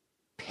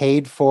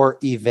paid for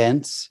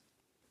events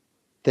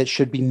that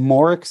should be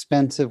more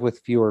expensive with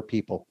fewer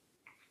people.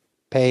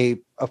 Pay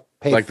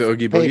like the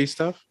Oogie Boogie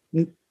stuff?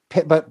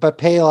 But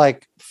pay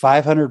like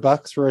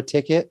 $500 for a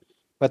ticket,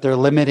 but they're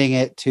limiting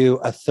it to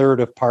a third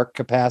of park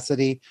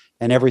capacity,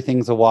 and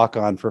everything's a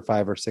walk-on for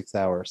 5 or 6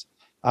 hours.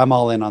 I'm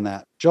all in on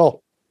that.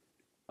 Joel.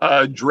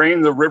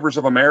 Drain the rivers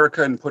of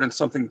America and put in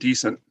something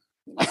decent.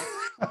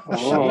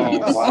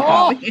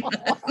 Wow.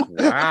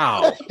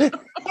 Wow.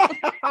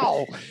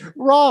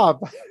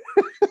 Rob.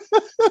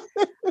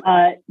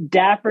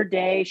 Dapper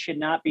Day should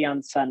not be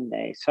on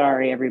Sunday.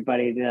 Sorry,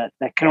 everybody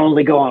that can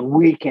only go on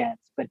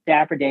weekends, but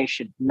Dapper Day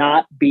should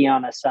not be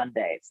on a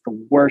Sunday. It's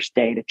the worst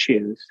day to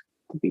choose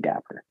to be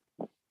dapper.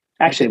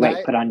 Actually,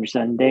 wait, put on your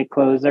Sunday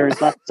clothes.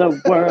 There's lots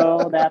of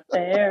world out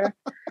there.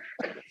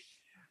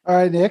 All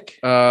right, Nick.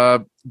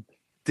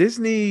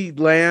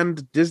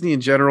 Disneyland, Disney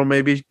in general,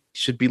 maybe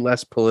should be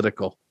less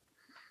political.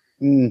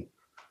 There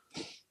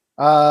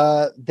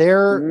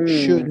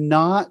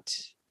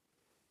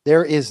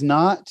is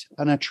not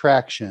an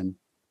attraction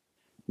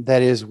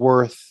that is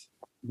worth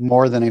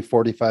more than a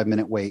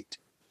 45-minute wait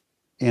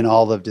in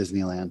all of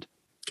Disneyland.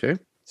 Okay.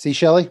 See,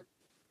 Shelley?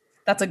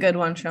 That's a good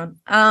one, Shawn.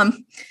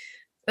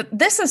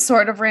 This is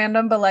sort of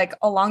random, but like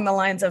along the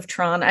lines of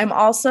Tron, I'm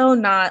also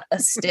not a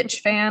Stitch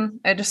fan.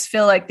 I just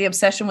feel like the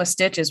obsession with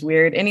Stitch is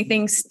weird.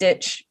 Anything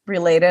Stitch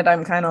related,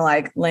 I'm kind of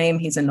like lame.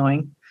 He's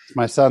annoying. It's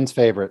my son's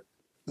favorite.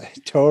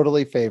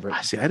 Totally favorite.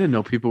 See, I didn't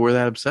know people were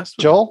that obsessed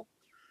with Joel?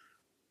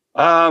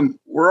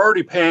 We're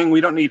already paying.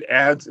 We don't need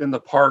ads in the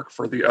park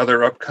for the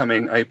other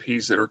upcoming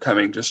IPs that are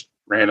coming just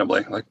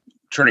randomly, like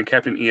turning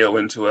Captain EO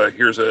into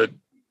here's a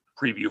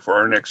preview for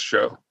our next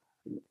show.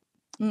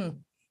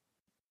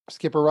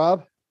 Skipper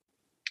Rob?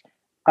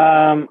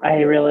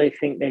 I really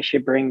think they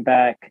should bring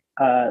back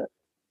the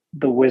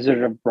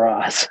Wizard of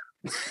Bras.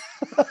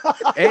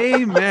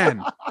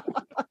 Amen.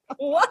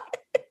 What?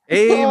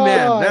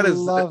 Amen.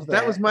 Oh,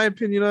 that was my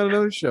opinion on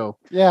another show.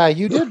 Yeah,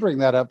 you did bring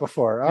that up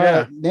before. All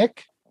right,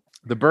 Nick?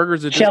 The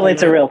burgers at Shelley,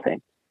 it's a real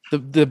thing.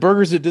 The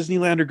burgers at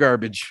Disneyland are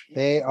garbage.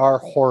 They are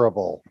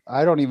horrible.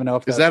 I don't even know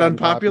if is that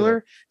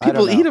unpopular?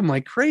 People eat them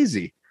like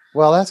crazy.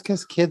 Well, that's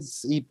because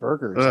kids eat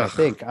burgers. Ugh, I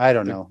think. I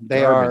don't know.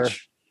 They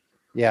garbage.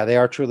 They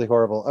are truly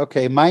horrible.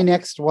 Okay, my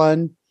next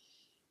one.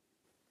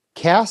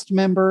 Cast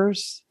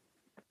members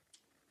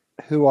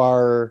who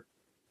are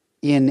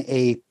in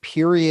a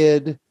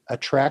period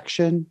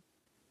attraction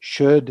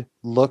should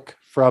look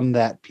from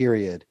that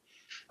period.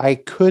 I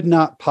could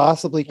not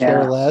possibly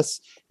care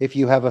less if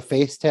you have a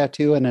face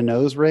tattoo and a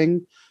nose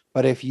ring,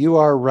 but if you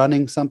are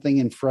running something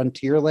in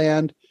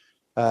Frontierland,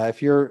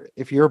 if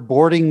you're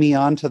boarding me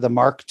onto the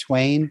Mark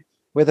Twain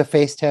with a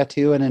face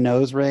tattoo and a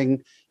nose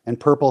ring and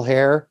purple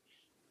hair,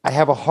 I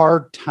have a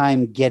hard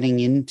time getting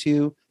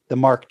into the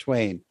Mark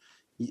Twain.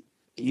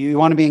 You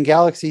want to be in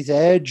Galaxy's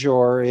Edge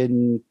or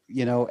in,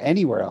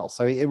 anywhere else.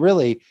 I mean, it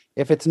really,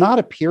 if it's not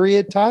a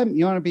period time,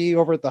 you want to be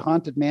over at the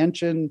Haunted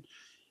Mansion,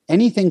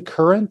 anything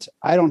current,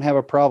 I don't have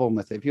a problem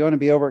with it. If you want to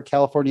be over at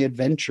California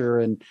Adventure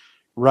and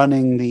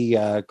running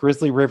the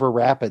Grizzly River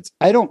Rapids,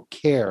 I don't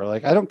care.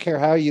 Like, I don't care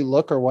how you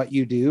look or what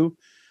you do,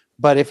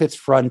 but if it's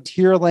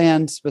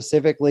Frontierland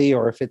specifically,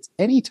 or if it's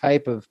any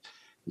type of,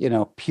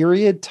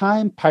 period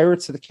time,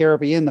 Pirates of the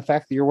Caribbean, the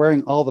fact that you're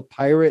wearing all the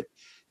pirate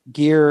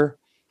gear,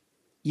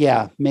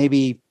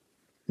 maybe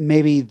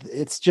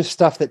it's just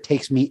stuff that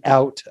takes me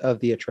out of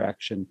the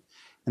attraction.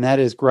 And that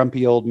is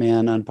grumpy old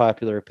man,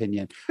 unpopular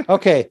opinion.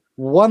 Okay,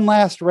 one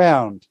last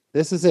round.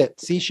 This is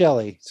it. See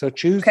Shelley. So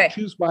choose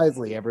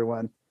wisely,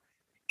 everyone.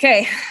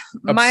 Okay,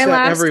 my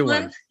last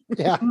one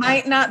Yeah.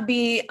 might not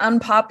be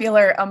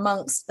unpopular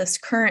amongst this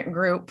current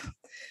group,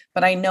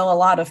 but I know a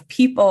lot of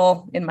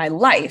people in my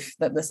life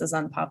that this is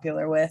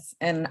unpopular with.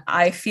 And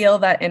I feel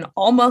that in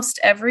almost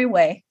every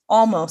way,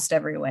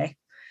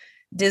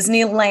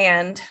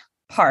 Disneyland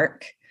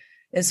Park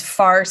is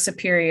far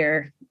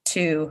superior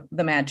to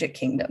the Magic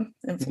Kingdom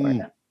in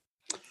Florida.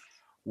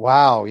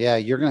 Wow. Yeah.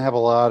 You're going to have a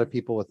lot of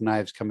people with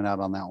knives coming out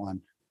on that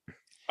one.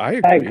 I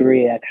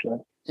agree, actually.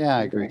 Yeah,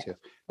 I agree too.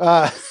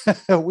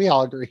 We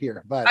all agree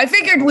here, but I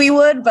figured we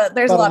would, but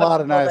there's a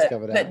lot of knives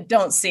that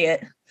don't see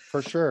it.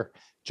 For sure.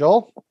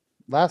 Joel,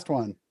 last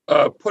one.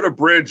 Put a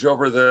bridge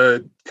over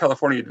the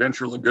California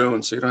Adventure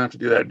Lagoon so you don't have to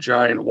do that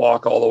giant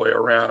walk all the way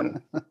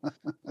around.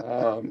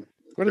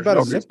 What about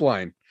a zip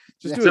line?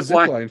 Just do a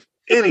zip line.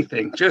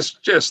 Anything.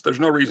 Just there's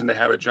no reason to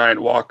have a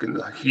giant walk in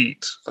the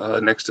heat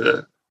next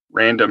to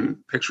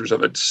random pictures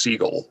of a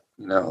seagull.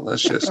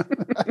 Let's just.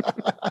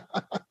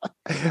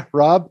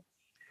 Rob?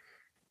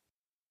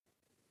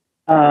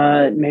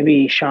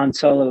 Maybe Shawn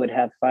Solo would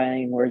have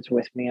fighting words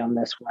with me on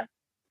this one.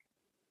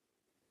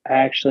 I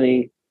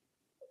actually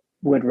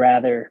would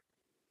rather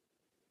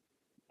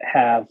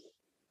have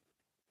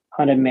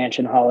Haunted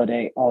Mansion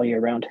Holiday all year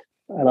round.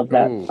 I love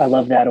that. Ooh. I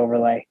love that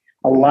overlay.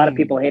 A lot of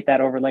people hate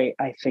that overlay.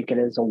 I think it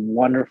is a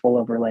wonderful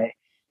overlay.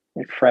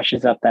 It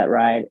freshens up that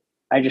ride.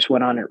 I just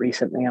went on it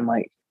recently. I'm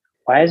like,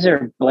 why is there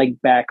a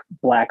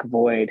black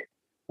void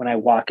when I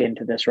walk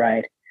into this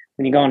ride?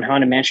 When you go on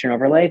Haunted Mansion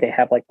overlay, they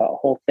have like the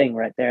whole thing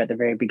right there at the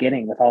very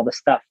beginning with all the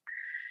stuff.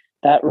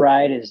 That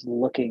ride is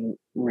looking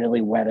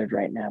really weathered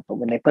right now. But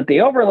when they put the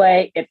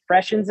overlay, it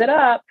freshens it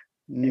up.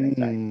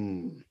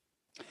 And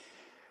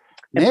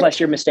plus,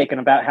 you're mistaken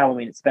about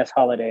Halloween. It's the best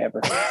holiday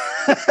ever.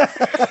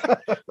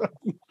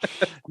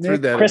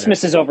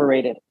 Christmas is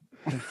overrated.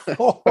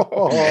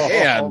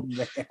 Man.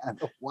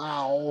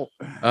 Wow.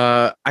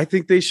 I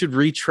think they should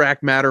retrack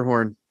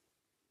Matterhorn.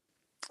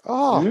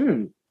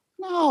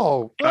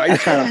 No.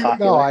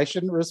 I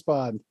shouldn't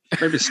respond.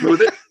 Maybe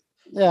smooth it.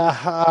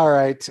 Yeah. All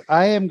right.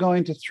 I am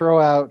going to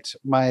throw out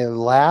my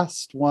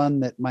last one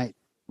that might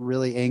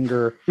really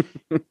anger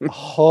a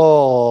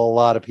whole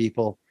lot of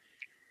people.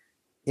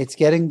 It's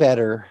getting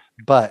better,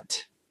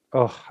 but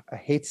I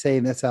hate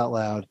saying this out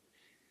loud.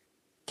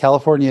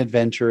 California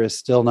Adventure is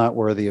still not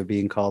worthy of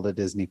being called a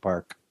Disney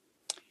park.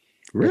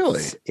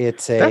 Really?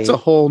 That's a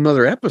whole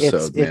nother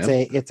episode.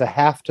 It's a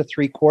half to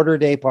 3/4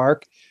 day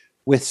park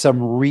with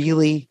some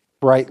really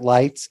bright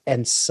lights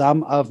and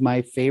some of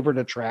my favorite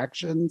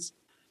attractions.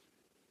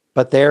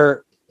 But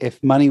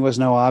if money was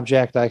no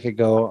object, I could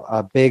go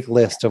a big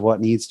list of what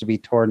needs to be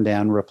torn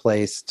down,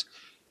 replaced,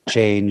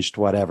 changed,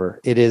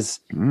 whatever. It is.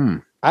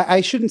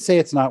 I shouldn't say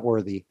it's not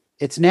worthy.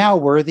 it's now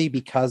worthy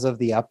because of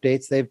the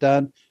updates they've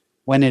done.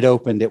 When it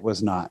opened, it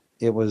was not.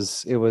 It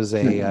was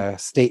a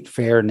state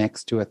fair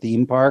next to a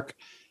theme park,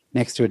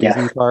 next to a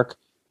Disney park.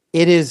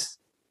 It is,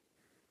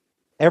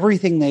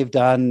 everything they've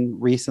done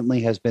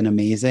recently has been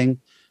amazing,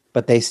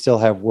 but they still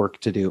have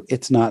work to do.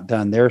 It's not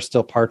done. There are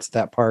still parts of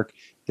that park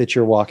that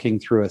you're walking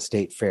through a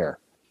state fair.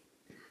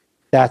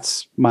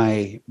 That's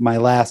my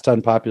last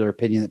unpopular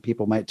opinion that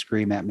people might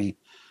scream at me.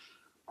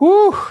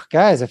 Whew,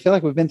 guys, I feel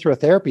like we've been through a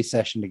therapy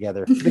session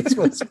together. This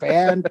was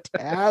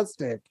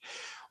fantastic.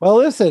 Well,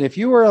 listen, if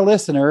you were a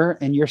listener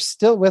and you're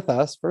still with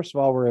us, first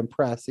of all, we're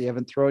impressed that you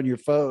haven't thrown your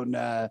phone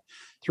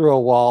through a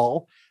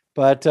wall.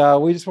 But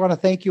we just want to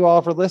thank you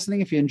all for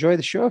listening. If you enjoy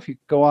the show, if you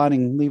go on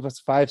and leave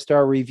us a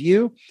 5-star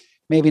review,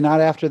 maybe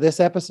not after this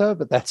episode,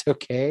 but that's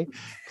okay.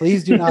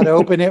 Please do not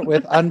open it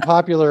with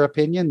unpopular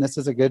opinion. This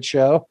is a good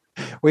show.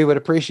 We would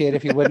appreciate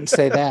if you wouldn't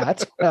say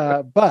that.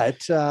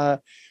 But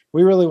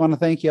we really want to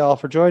thank you all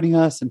for joining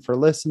us and for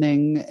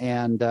listening.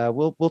 And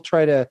we'll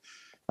try to,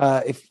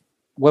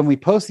 when we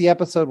post the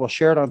episode, we'll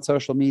share it on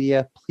social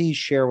media. Please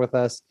share with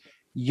us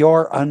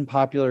your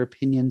unpopular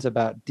opinions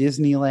about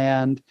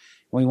Disneyland.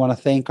 We want to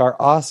thank our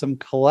awesome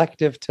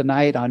collective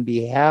tonight on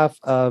behalf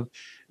of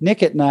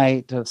Nick at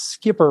Night, of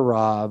Skipper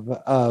Rob,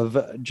 of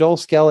Joel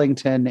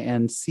Skellington,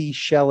 and C.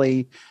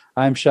 Shelley.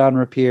 I'm Shawn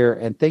Rapier,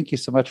 and thank you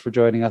so much for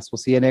joining us. We'll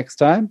see you next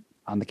time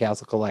on the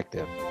Castle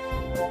Collective.